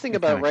 the nice thing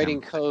about writing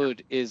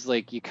code is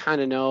like you kind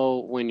of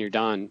know when you're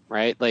done,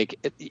 right? Like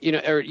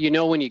or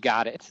when you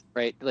got it,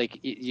 right? Like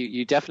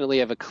you definitely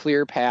have a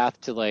clear path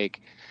to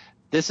like,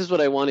 this is what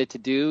I wanted to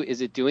do.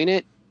 Is it doing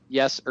it?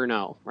 Yes or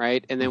no,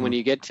 right? And then when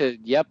you get to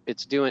yep,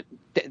 it's doing.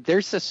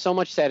 There's just so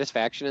much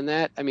satisfaction in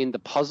that. I mean, the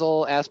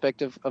puzzle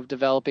aspect of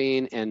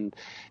developing and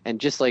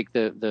just like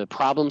the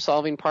problem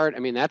solving part. I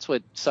mean, that's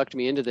what sucked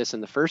me into this in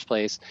the first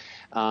place.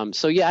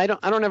 So yeah, I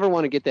don't ever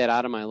want to get that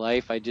out of my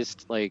life. I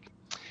just like.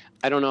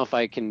 I don't know if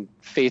I can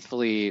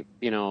faithfully,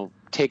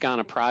 take on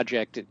a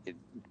project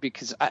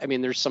because I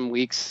mean, there's some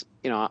weeks,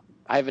 I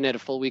haven't had a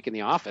full week in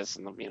the office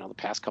in the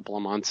past couple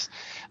of months.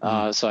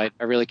 So I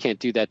really can't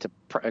do that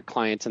to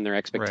clients and their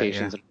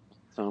expectations. Right, yeah.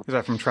 So is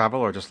that from travel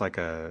or just like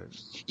a?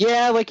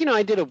 Yeah,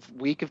 I did a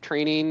week of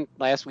training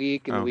last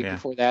week, and the week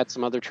before that,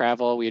 some other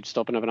travel. We had just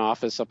opened up an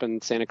office up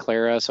in Santa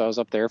Clara, so I was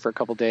up there for a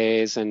couple of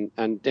days and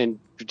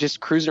just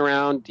cruising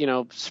around.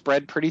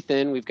 Spread pretty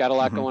thin. We've got a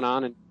lot going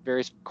on in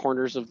various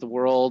corners of the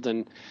world,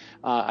 and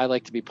I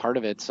like to be part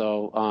of it.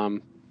 So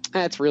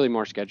it's really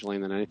more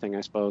scheduling than anything,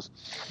 I suppose.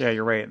 Yeah,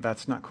 you're right.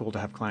 That's not cool to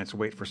have clients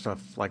wait for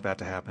stuff like that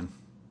to happen.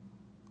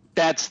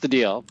 That's the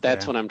deal.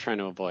 That's what I'm trying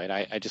to avoid.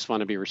 I just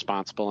want to be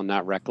responsible and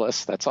not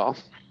reckless. That's all.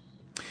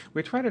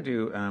 We try to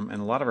do, in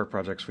a lot of our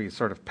projects, we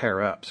sort of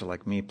pair up. So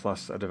like me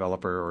plus a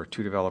developer or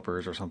two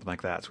developers or something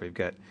like that. So you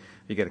get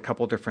a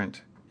couple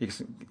different,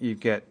 you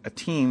get a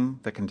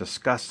team that can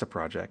discuss the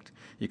project.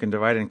 You can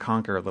divide and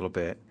conquer a little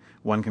bit.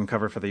 One can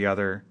cover for the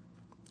other.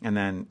 And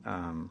then,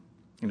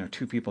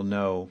 two people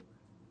know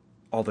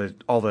all the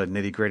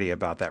nitty gritty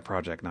about that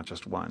project, not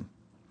just one.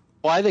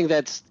 Well, I think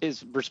that's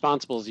as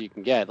responsible as you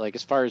can get. Like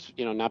as far as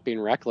not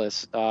being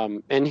reckless.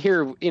 And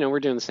here, we're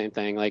doing the same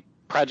thing. Like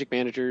project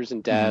managers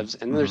and devs,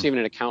 and there's even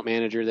an account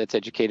manager that's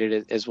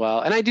educated as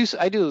well. And I do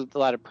a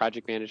lot of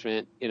project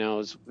management,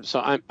 so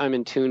I'm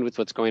in tune with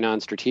what's going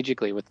on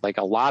strategically with like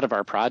a lot of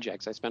our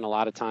projects. I spend a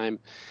lot of time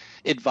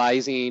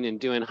advising and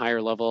doing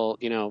higher level,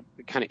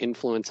 kind of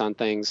influence on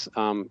things.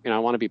 I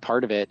want to be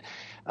part of it.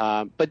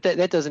 But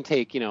that doesn't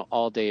take,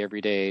 all day,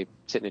 every day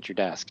sitting at your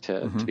desk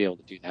to be able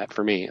to do that,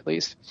 for me, at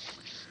least.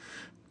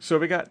 So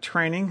we got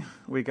training,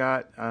 we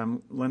got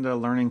Lynda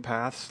Learning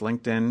Paths,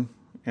 LinkedIn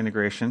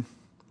integration.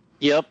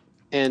 Yep,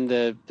 and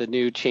the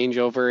new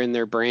changeover in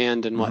their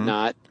brand and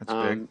whatnot.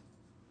 That's big.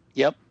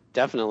 Yep,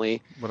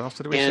 definitely. What else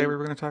did we say we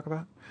were going to talk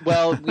about?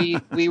 Well,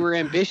 we were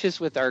ambitious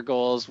with our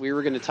goals. We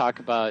were going to talk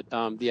about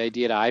the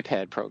Idea to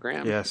iPad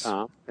program. Yes.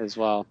 As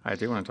well. I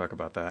do want to talk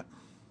about that.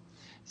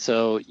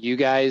 So you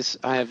guys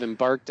have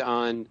embarked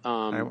on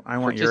I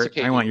want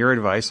your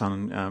advice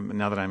on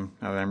now that I'm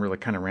really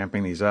kind of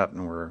ramping these up,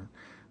 and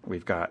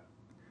we've got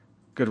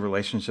good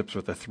relationships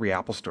with the 3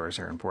 Apple stores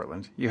here in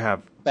Portland. You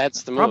have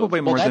that's the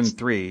probably more than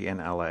 3 in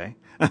LA.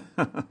 We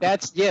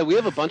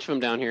have a bunch of them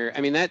down here.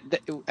 I mean,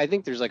 I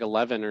think there's like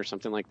 11 or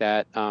something like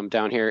that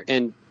down here,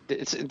 and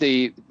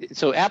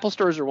so Apple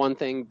stores are one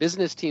thing.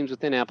 Business teams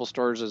within Apple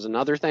stores is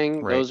another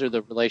thing. Right. Those are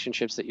the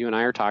relationships that you and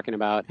I are talking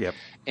about. Yep.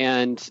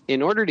 And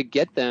in order to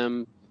get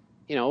them,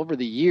 over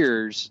the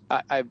years,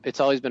 it's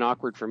always been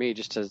awkward for me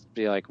just to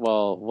be like,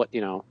 well,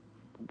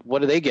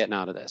 what are they getting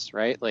out of this,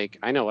 right? Like,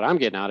 I know what I'm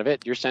getting out of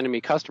it. You're sending me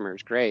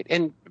customers, great.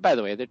 And by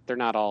the way, they're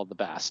not all the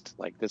best.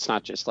 Like, it's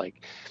not just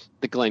like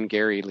the Glenn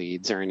Gary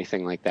leads or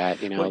anything like that.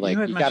 Well, like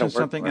you had mentioned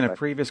something in a it.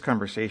 previous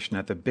conversation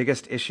that the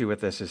biggest issue with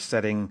this is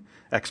setting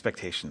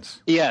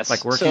expectations. Yes,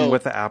 like working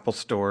with the Apple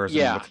stores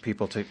and with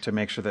people to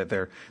make sure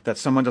that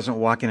someone doesn't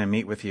walk in and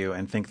meet with you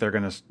and think they're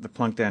going to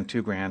plunk down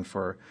 $2,000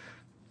 for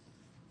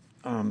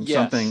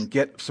something,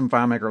 get some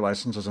FileMaker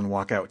licenses, and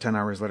walk out 10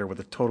 hours later with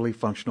a totally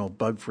functional,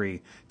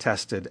 bug-free,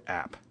 tested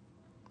app.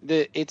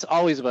 It's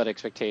always about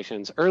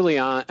expectations. Early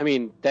on, I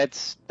mean,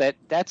 that's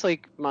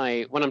like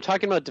when I'm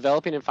talking about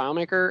developing in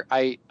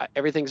FileMaker,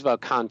 everything's about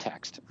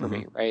context for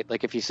me, right?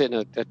 Like if you sit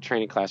in a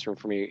training classroom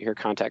for me, you hear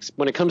context.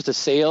 When it comes to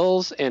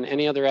sales and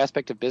any other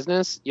aspect of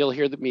business, you'll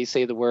hear me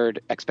say the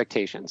word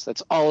expectations.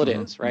 That's all it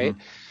is, right?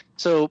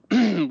 So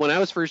when I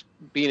was first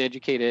being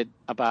educated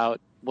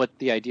about what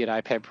the Idea to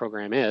iPad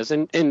program is,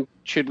 and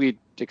should we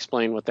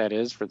explain what that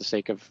is for the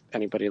sake of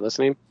anybody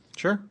listening?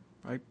 Sure.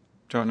 I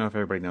don't know if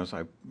everybody knows.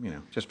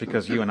 Just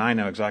because you and I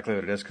know exactly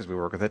what it is because we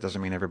work with it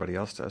doesn't mean everybody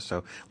else does.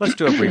 So let's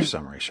do a brief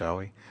summary, shall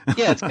we?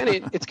 Yeah, it's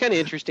kind of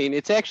interesting.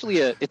 It's actually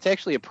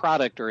a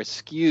product, or a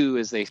SKU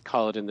as they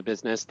call it in the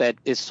business, that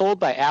is sold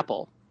by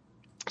Apple.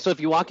 So if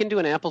you walk into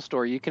an Apple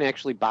store, you can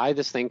actually buy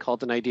this thing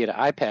called an Idea to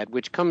iPad,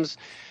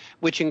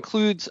 which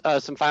includes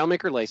some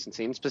FileMaker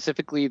licensing,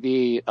 specifically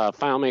the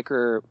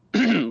FileMaker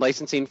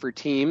licensing for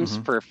Teams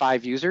for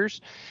 5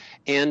 users,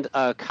 and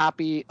a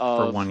copy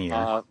of for 1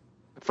 year.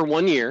 For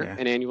 1 year,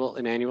 an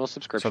annual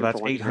subscription. So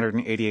that's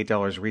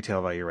 $888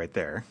 retail value right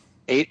there.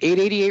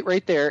 $888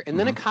 right there, and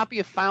then a copy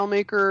of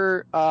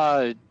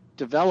FileMaker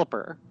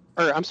Developer.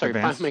 Or I'm sorry,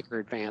 Advanced? FileMaker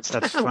Advanced.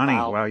 That's funny.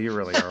 Wow, you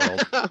really are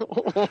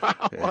old.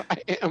 Wow, I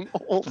am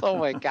old. Oh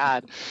my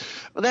God.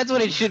 Well, that's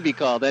what it should be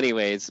called,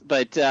 anyways.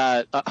 But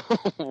so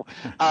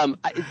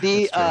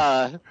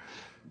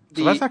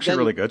that's actually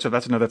really good. So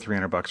that's another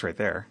 $300 right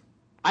there.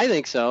 I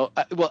think so.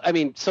 Well, I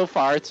mean, so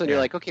far, you're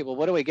like, okay, well,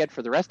 what do I get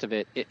for the rest of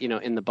it,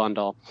 in the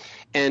bundle?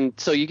 And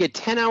so you get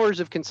 10 hours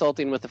of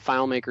consulting with a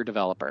FileMaker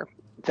developer.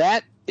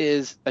 That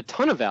is a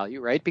ton of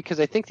value, right? Because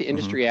I think the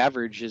industry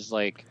average is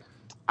like,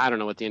 I don't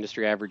know what the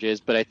industry average is,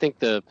 but I think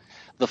the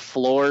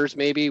floor's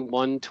maybe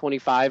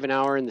 $125 an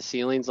hour and the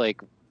ceiling's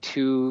like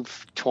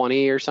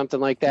 $220 or something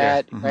like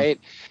that, right?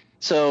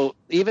 So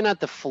even at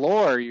the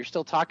floor, you're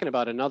still talking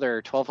about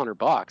another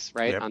 $1,200,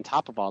 right? Yep. On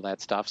top of all that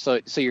stuff.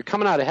 So you're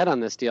coming out ahead on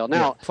this deal.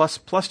 Now,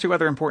 plus 2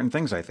 other important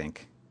things, I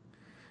think.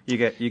 You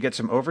get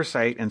some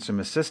oversight and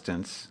some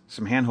assistance,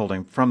 some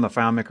handholding from the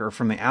FileMaker or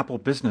from the Apple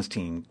business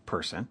team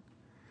person.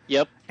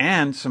 Yep.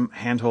 And some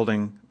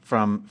handholding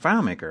from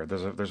FileMaker.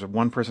 There's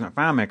one person at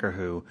FileMaker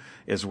who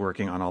is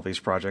working on all these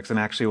projects and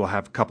actually will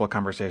have a couple of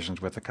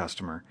conversations with the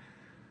customer.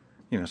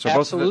 So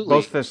both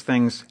of those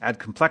things add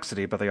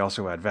complexity, but they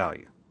also add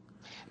value.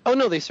 Oh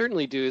no, they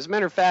certainly do. As a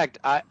matter of fact,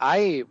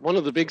 I one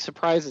of the big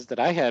surprises that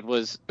I had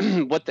was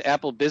what the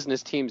Apple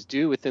business teams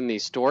do within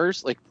these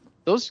stores. Like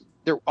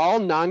they're all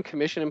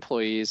non-commissioned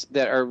employees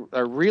that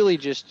are really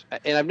just.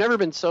 And I've never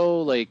been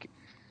so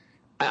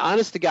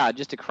honest to God,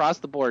 just across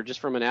the board, just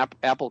from an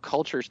Apple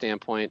culture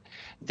standpoint,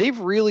 they've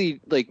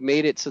really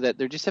made it so that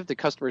they just have the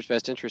customer's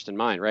best interest in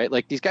mind, right?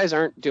 Like these guys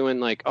aren't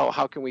doing oh,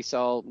 how can we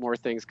sell more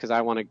things because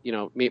I want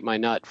to meet my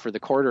nut for the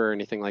quarter or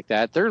anything like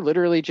that. They're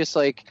literally just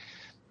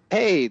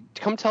hey,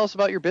 come tell us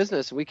about your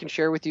business and we can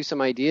share with you some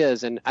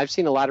ideas. And I've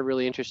seen a lot of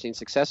really interesting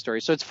success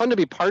stories. So it's fun to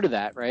be part of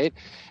that, right?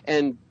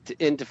 And to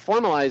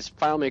formalize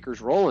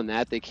FileMaker's role in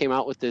that, they came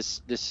out with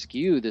this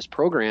SKU, this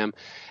program,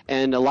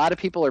 and a lot of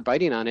people are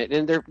biting on it.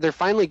 And they're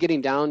finally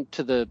getting down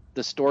to the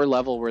store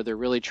level where they're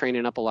really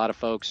training up a lot of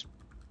folks.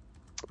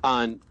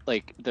 on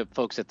like the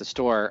folks at the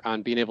store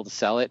on being able to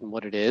sell it and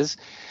what it is.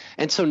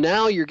 And so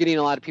now you're getting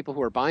a lot of people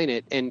who are buying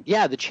it. And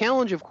yeah, the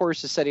challenge, of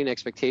course, is setting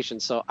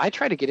expectations. So I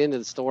try to get into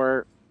the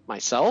store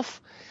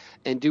myself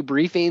and do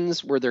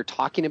briefings where they're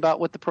talking about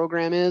what the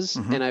program is.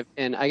 Mm-hmm.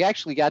 And I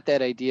actually got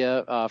that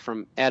idea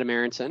from Adam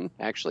Aronson.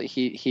 Actually,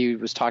 he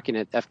was talking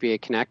at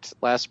FBA Connect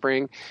last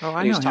spring. Oh,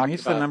 I know him.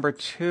 He's the number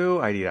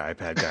 2 idea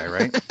iPad guy,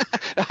 right?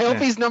 I hope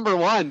he's number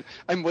 1.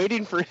 I'm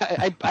waiting for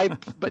I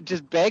but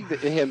just begged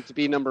him to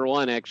be number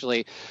 1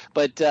 actually.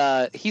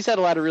 But he's had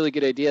a lot of really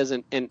good ideas,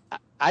 and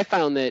I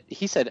found that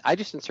he said, I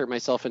just insert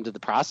myself into the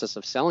process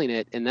of selling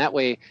it in that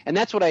way. And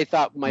that's what I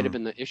thought might have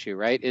been the issue,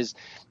 right? Is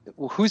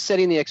who's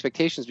setting the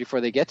expectations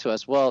before they get to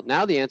us? Well,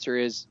 now the answer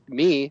is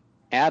me,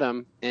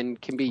 Adam, and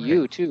can be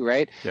you too,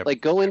 right? Yep. Like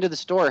go into the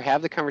store,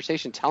 have the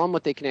conversation, tell them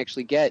what they can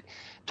actually get.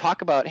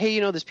 Talk about, hey,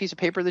 this piece of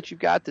paper that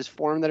you've got, this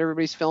form that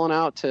everybody's filling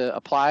out to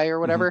apply or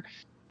whatever,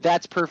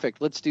 that's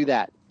perfect. Let's do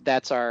that.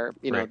 That's our,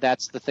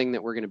 that's the thing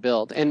that we're going to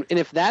build. And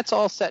if that's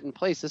all set in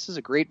place, this is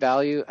a great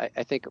value.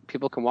 I think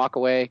people can walk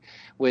away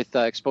with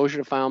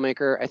exposure to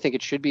FileMaker. I think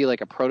it should be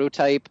like a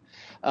prototype,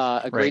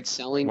 great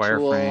selling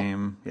tool.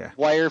 Wireframe, yeah.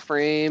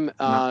 Wireframe,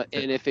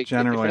 and if it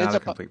generally if it ends not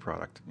up a complete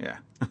product, yeah.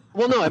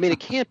 Well, no, I mean, it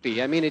can't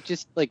be. I mean, it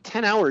just like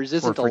 10 hours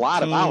isn't a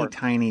lot of hours.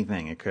 Tiny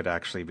thing it could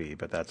actually be,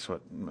 but that's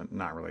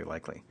not really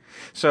likely.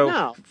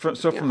 So,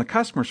 from the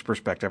customer's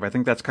perspective, I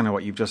think that's kind of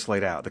what you've just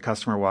laid out. The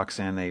customer walks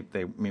in, they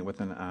meet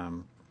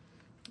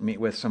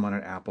with someone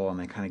at Apple, and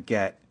they kind of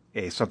get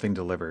something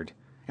delivered.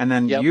 And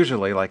then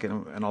usually, like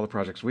in all the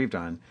projects we've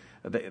done,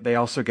 they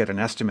also get an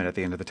estimate at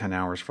the end of the 10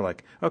 hours for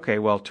like, okay,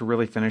 well, to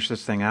really finish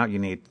this thing out, you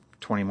need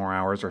 20 more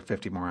hours or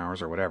 50 more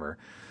hours or whatever.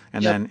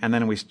 And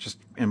then we just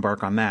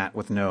embark on that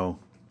with no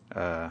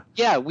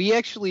we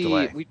actually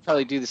delay. We'd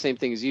probably do the same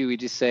thing as you. We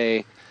just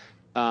say,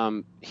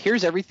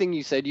 here's everything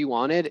you said you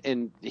wanted,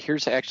 and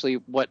here's actually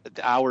what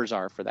the hours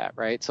are for that,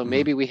 right? So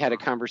maybe we had a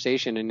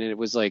conversation and it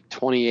was like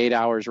 28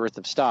 hours worth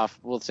of stuff.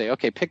 We'll say,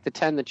 okay, pick the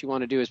 10 that you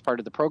want to do as part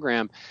of the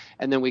program,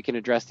 and then we can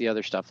address the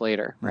other stuff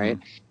later, right?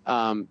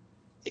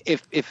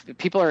 If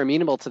people are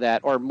amenable to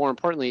that, or more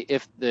importantly,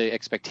 if the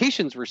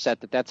expectations were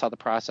set that that's how the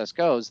process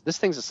goes, this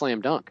thing's a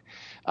slam dunk.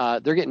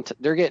 They're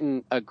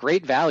getting a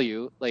great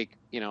value, like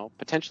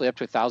potentially up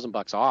to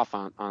 $1,000 off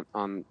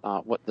on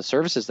what the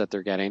services that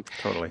they're getting.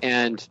 Totally.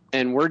 And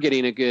we're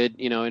getting a good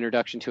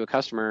introduction to a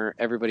customer.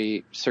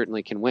 Everybody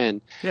certainly can win.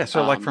 Yeah.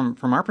 So like from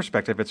our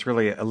perspective, it's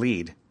really a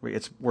lead.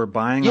 We're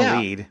buying a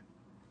lead.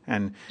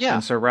 And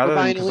so rather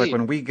than, because like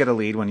when we get a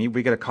lead,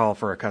 we get a call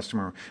for a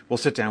customer, we'll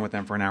sit down with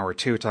them for an hour or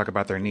two, talk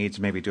about their needs,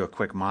 maybe do a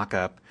quick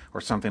mock-up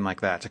or something like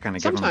that to kind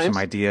of give them some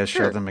ideas,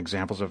 show them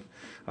examples of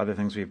other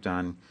things we've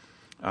done.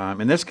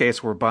 In this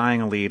case, we're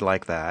buying a lead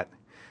like that,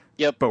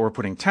 but we're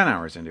putting 10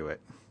 hours into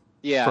it,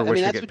 for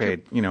which we get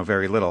paid,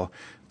 very little.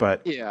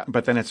 But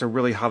then it's a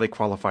really highly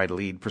qualified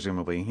lead,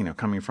 presumably,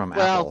 coming from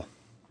Apple.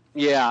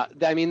 Yeah,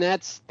 I mean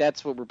that's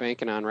what we're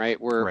banking on, right?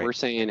 We're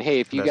saying, hey,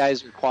 if you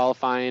guys are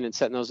qualifying and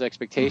setting those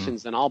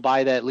expectations, then I'll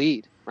buy that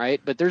lead,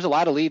 right? But there's a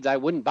lot of leads I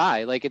wouldn't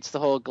buy. Like it's the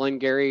whole Glenn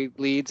Gary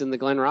leads and the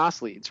Glenn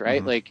Ross leads,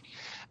 right? Like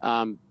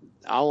I'll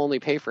only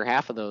pay for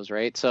half of those,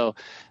 right? So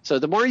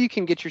the more you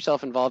can get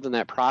yourself involved in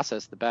that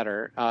process, the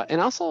better.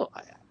 And also,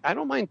 I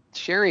don't mind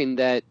sharing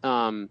that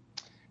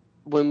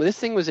when this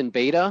thing was in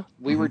beta,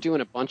 we were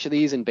doing a bunch of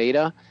these in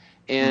beta,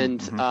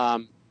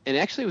 and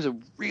actually, it was a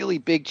really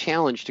big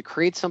challenge to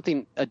create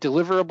something, a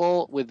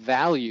deliverable with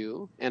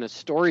value and a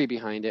story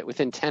behind it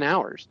within 10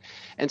 hours.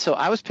 And so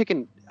I was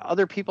picking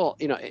other people,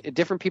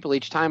 different people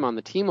each time on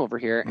the team over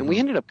here, and we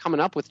ended up coming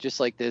up with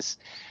just like this,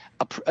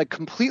 a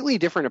completely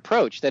different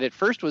approach that at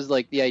first was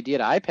like the idea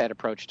to iPad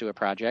approach to a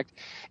project.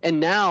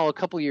 And now, a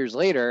couple years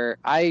later,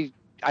 I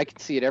can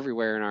see it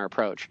everywhere in our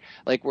approach.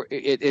 Like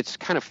it's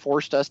kind of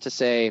forced us to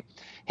say,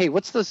 hey,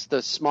 what's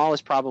the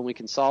smallest problem we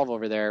can solve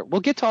over there? We'll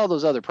get to all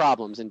those other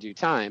problems in due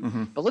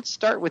time, but let's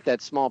start with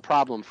that small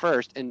problem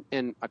first.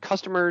 And our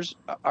customers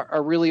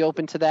are really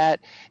open to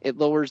that. It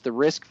lowers the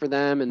risk for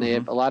them, and they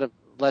have a lot of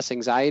less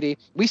anxiety.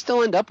 We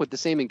still end up with the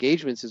same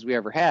engagements as we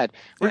ever had.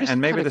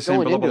 And maybe the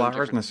same billable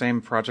hours and the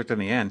same project in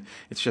the end.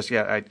 It's just,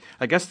 I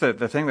guess the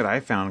thing that I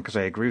found, because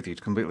I agree with you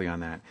completely on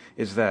that,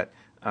 is that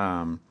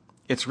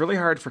it's really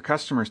hard for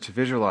customers to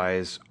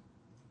visualize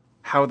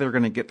how they're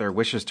going to get their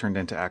wishes turned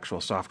into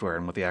actual software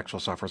and what the actual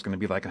software is going to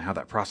be like and how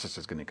that process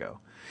is going to go.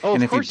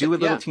 And if you do a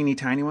little teeny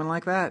tiny one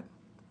like that,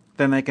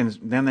 then they can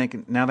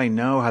now they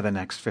know how the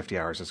next 50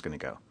 hours is going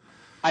to go.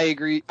 I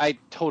agree. I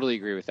totally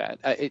agree with that.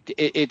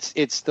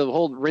 It's the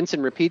whole rinse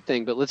and repeat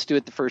thing, but let's do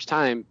it the first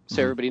time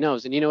so everybody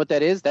knows. And you know what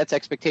that is? That's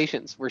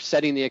expectations. We're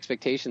setting the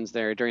expectations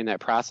there during that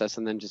process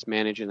and then just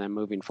managing them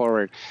moving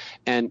forward.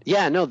 And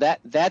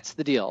that's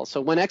the deal.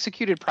 So when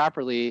executed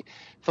properly,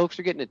 folks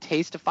are getting a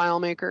taste of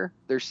FileMaker.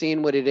 They're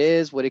seeing what it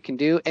is, what it can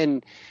do.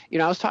 And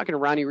I was talking to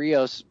Ronnie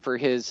Rios for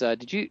his.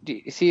 Did you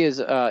see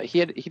his?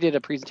 He did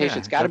a presentation.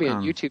 It's got to be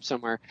on YouTube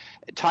somewhere,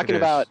 talking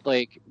about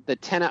like the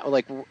 10 hour,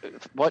 like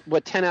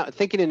what 10 hour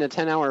thinking in a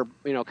 10-hour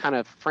kind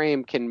of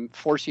frame can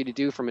force you to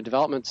do from a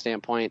development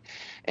standpoint.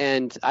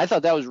 And I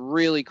thought that was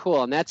really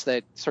cool, and that's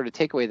that sort of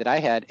takeaway that I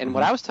had. And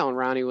what I was telling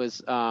Ronnie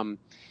was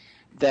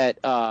that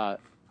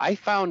I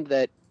found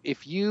that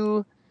if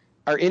you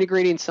are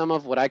integrating some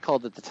of what I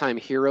called at the time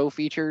hero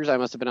features, I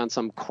must have been on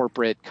some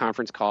corporate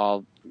conference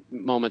call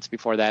moments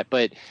before that,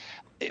 but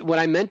what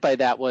I meant by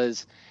that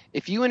was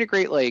if you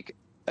integrate like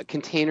a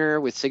container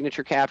with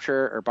signature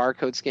capture or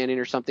barcode scanning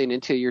or something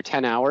into your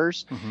 10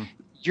 hours,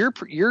 you're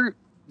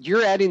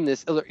adding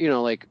this,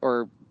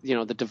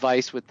 the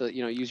device with the,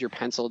 use your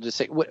pencil, just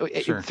say,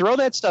 throw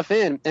that stuff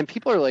in, and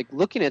people are like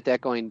looking at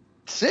that going,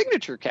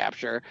 signature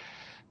capture?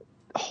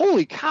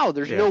 Holy cow,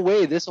 there's no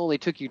way this only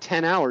took you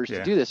 10 hours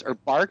to do this. Or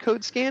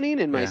barcode scanning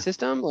in my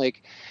system.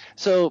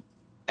 So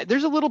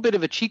there's a little bit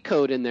of a cheat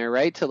code in there,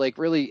 right? To like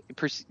really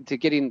to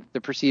getting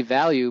the perceived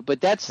value, but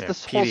that's the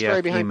whole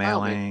story behind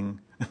emailing.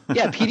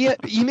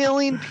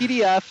 Emailing,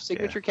 PDF,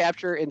 signature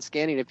capture, and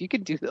scanning. If you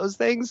can do those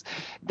things,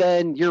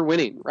 then you're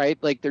winning, right?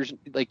 Like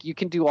you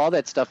can do all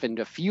that stuff in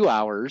a few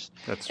hours.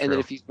 That's true. And then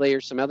if you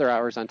layer some other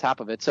hours on top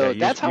of it, so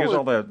that's how use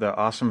all the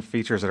awesome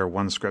features that are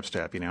one script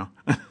step.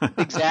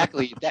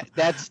 Exactly.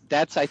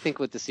 That's I think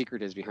what the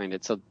secret is behind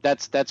it. So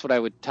that's what I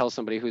would tell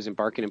somebody who's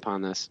embarking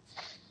upon this.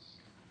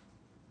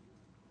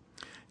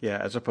 Yeah,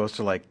 as opposed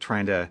to like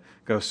trying to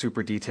go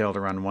super detailed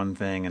around one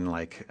thing and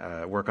like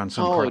work on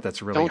some part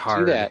that's really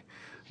hard. Do that.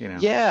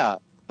 Yeah,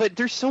 but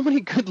there's so many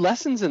good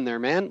lessons in there,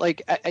 man.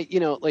 Like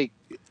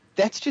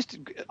that's just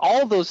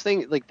all those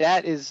things. Like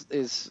that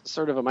is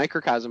sort of a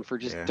microcosm for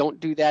just don't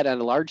do that on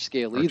a large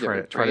scale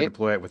either. Try to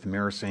deploy it with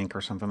MirrorSync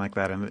or something like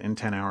that in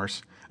 10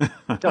 hours.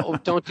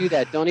 don't do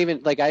that. Don't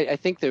even I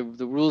think the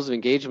rules of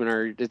engagement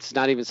are, it's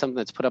not even something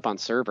that's put up on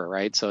server,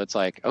 right? So it's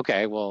like,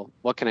 okay, well,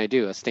 what can I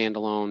do? A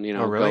standalone,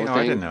 Oh, really? Go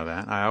I didn't know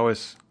that.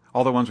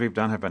 All the ones we've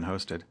done have been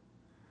hosted.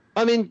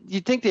 I mean,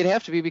 you'd think they'd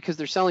have to be because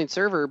they're selling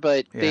server,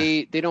 but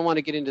they don't want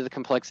to get into the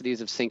complexities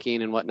of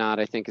syncing and whatnot,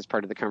 I think, is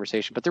part of the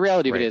conversation. But the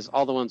reality of it is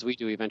all the ones we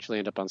do eventually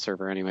end up on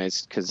server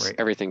anyways, because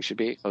everything should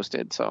be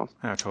hosted. So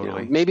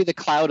totally. Maybe the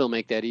cloud will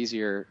make that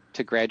easier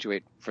to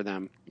graduate for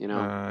them,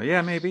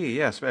 maybe,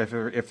 yes.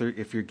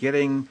 If you're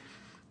getting...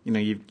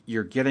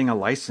 you're getting a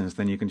license,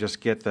 then you can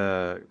just set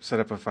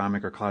up a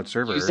FileMaker Cloud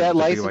server. Use that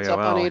license up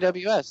on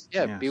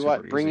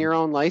AWS. Bring your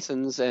own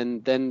license,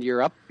 and then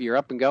you're up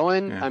and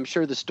going. Yeah. I'm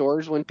sure the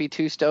stores wouldn't be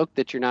too stoked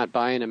that you're not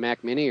buying a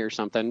Mac Mini or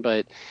something,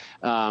 but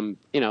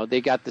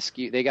they got the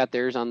SKU, they got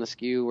theirs on the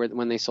SKU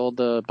when they sold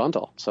the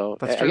bundle. So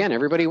again,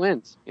 everybody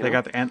wins.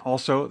 And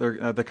also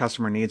the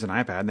customer needs an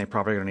iPad, and they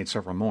probably going to need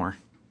several more.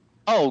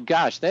 Oh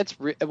gosh, that's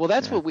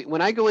what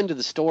when I go into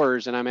the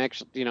stores and I'm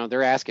actually,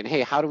 they're asking, hey,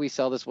 how do we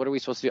sell this? What are we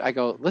supposed to do? I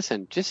go,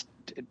 listen, just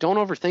don't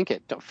overthink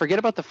it. Don't forget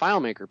about the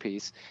FileMaker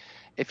piece.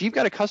 If you've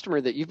got a customer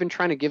that you've been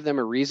trying to give them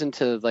a reason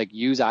to like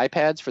use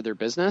iPads for their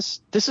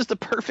business, this is the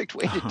perfect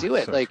way to do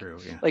it. So true,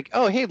 yeah.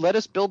 Oh, hey, let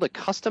us build a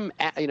custom,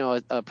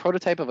 a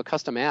prototype of a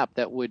custom app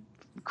that would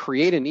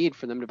create a need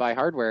for them to buy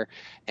hardware,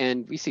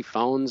 and we see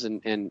phones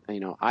and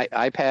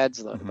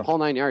iPads, the whole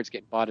 9 yards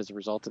getting bought as a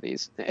result of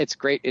these. It's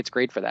great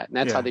for that, and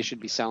that's how they should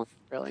be selling,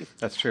 really.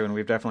 That's true, and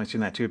we've definitely seen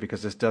that too,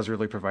 because this does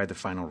really provide the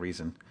final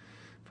reason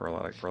for a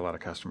lot of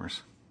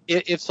customers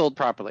if sold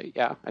properly.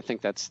 I think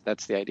that's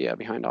the idea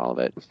behind all of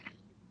it.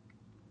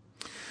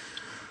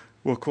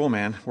 Well, cool,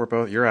 man.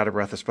 You're out of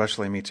breath,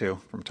 especially me too,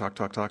 from talk.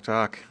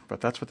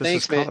 But that's what this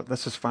is called.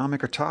 This is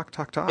FileMaker Talk.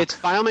 It's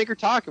FileMaker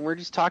Talk, and we're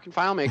just talking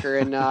FileMaker.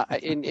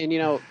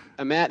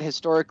 And Matt,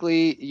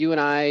 historically, you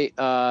and I,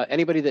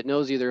 anybody that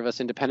knows either of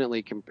us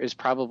independently is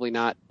probably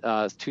not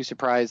too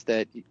surprised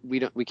that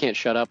we can't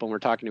shut up when we're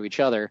talking to each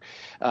other.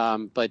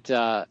 But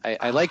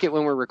I like it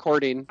when we're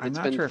recording. I'm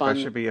not sure fun. If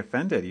I should be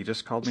offended. You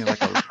just called me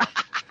like a.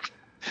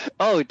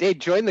 Oh, Dave,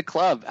 join the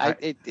club.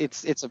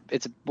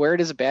 It's where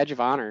it is a badge of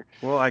honor.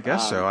 Well, I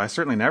guess so. I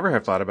certainly never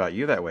have thought about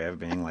you that way, of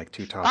being like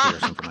too talky or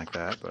something like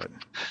that. But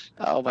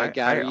oh my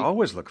God, I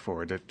always look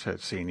forward to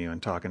seeing you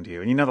and talking to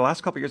you. And the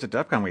last couple of years at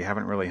DEF CON, we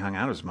haven't really hung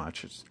out as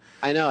much.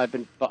 I know. I've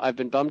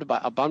been bummed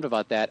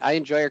about that. I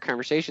enjoy our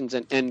conversations,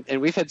 and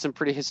we've had some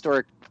pretty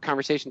historic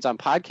conversations on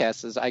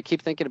podcasts. As I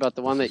keep thinking about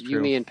the one that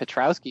me, and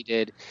Petrowski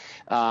did.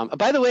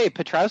 By the way,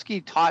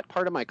 Petrowski taught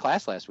part of my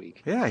class last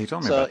week. Yeah, he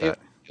told me about that.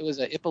 It was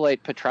a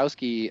Ippolite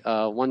Petrowski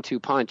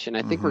 1-2 punch, and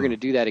I think we're going to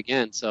do that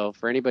again. So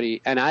for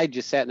anybody, and I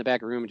just sat in the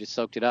back of the room and just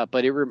soaked it up.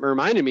 But it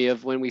reminded me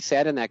of when we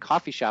sat in that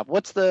coffee shop.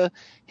 What's the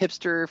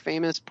hipster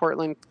famous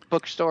Portland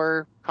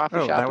bookstore coffee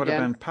shop? Oh, that would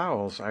have been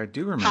Powell's. I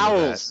do remember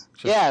Powell's.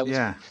 that.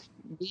 Yeah.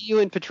 You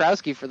and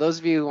Petrowski, for those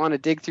of you who want to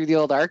dig through the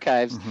old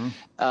archives,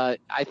 I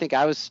think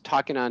I was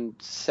talking on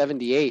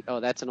 78. Oh,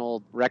 that's an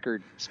old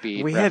record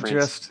speed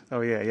reference.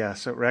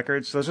 So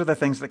records, those are the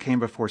things that came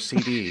before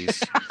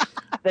CDs.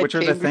 Which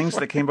are the things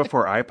that came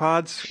before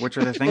iPods? Which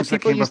are the things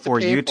that came before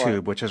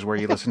YouTube, which is where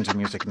you listen to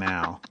music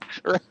now?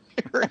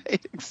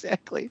 Right,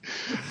 exactly.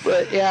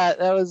 But yeah,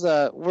 that was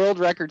a world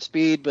record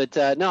speed. But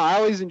no, I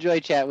always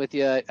enjoy chatting with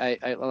you.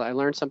 I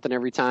learn something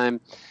every time.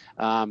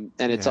 And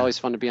it's always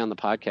fun to be on the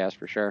podcast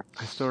for sure.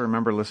 I still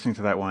remember listening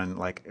to that one.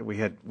 Like we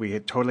had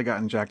totally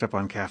gotten jacked up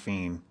on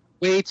caffeine.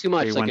 Way too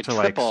much. We like went to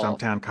triple. like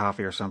Stumptown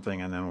Coffee or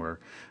something, and then we're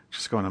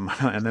just going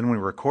to, and then we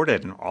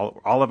recorded, and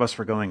all of us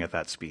were going at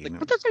that speed.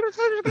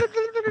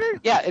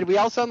 Yeah, and we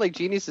all sound like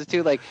geniuses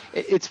too. Like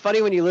it's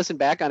funny when you listen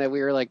back on it.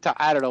 We were like,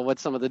 I don't know what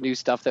some of the new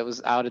stuff that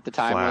was out at the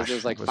time was. It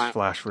was like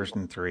Flash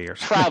version 3 or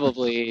something.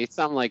 Probably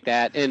something like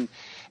that.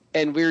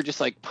 And we were just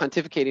like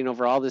pontificating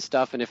over all this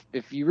stuff. And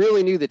if you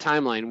really knew the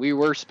timeline, we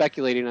were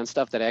speculating on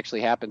stuff that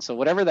actually happened. So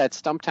whatever in that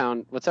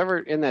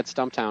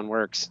Stumptown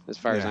works, as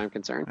far as I'm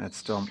concerned. It's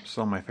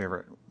still my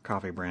favorite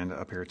coffee brand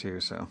up here too.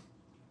 So,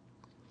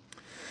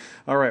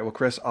 all right. Well,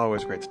 Chris,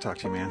 always great to talk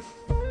to you, man.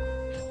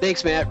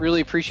 Thanks, Matt. Really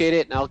appreciate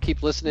it. And I'll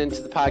keep listening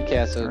to the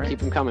podcast. So keep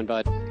them coming,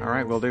 bud. All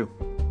right. Will do.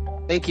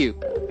 Thank you.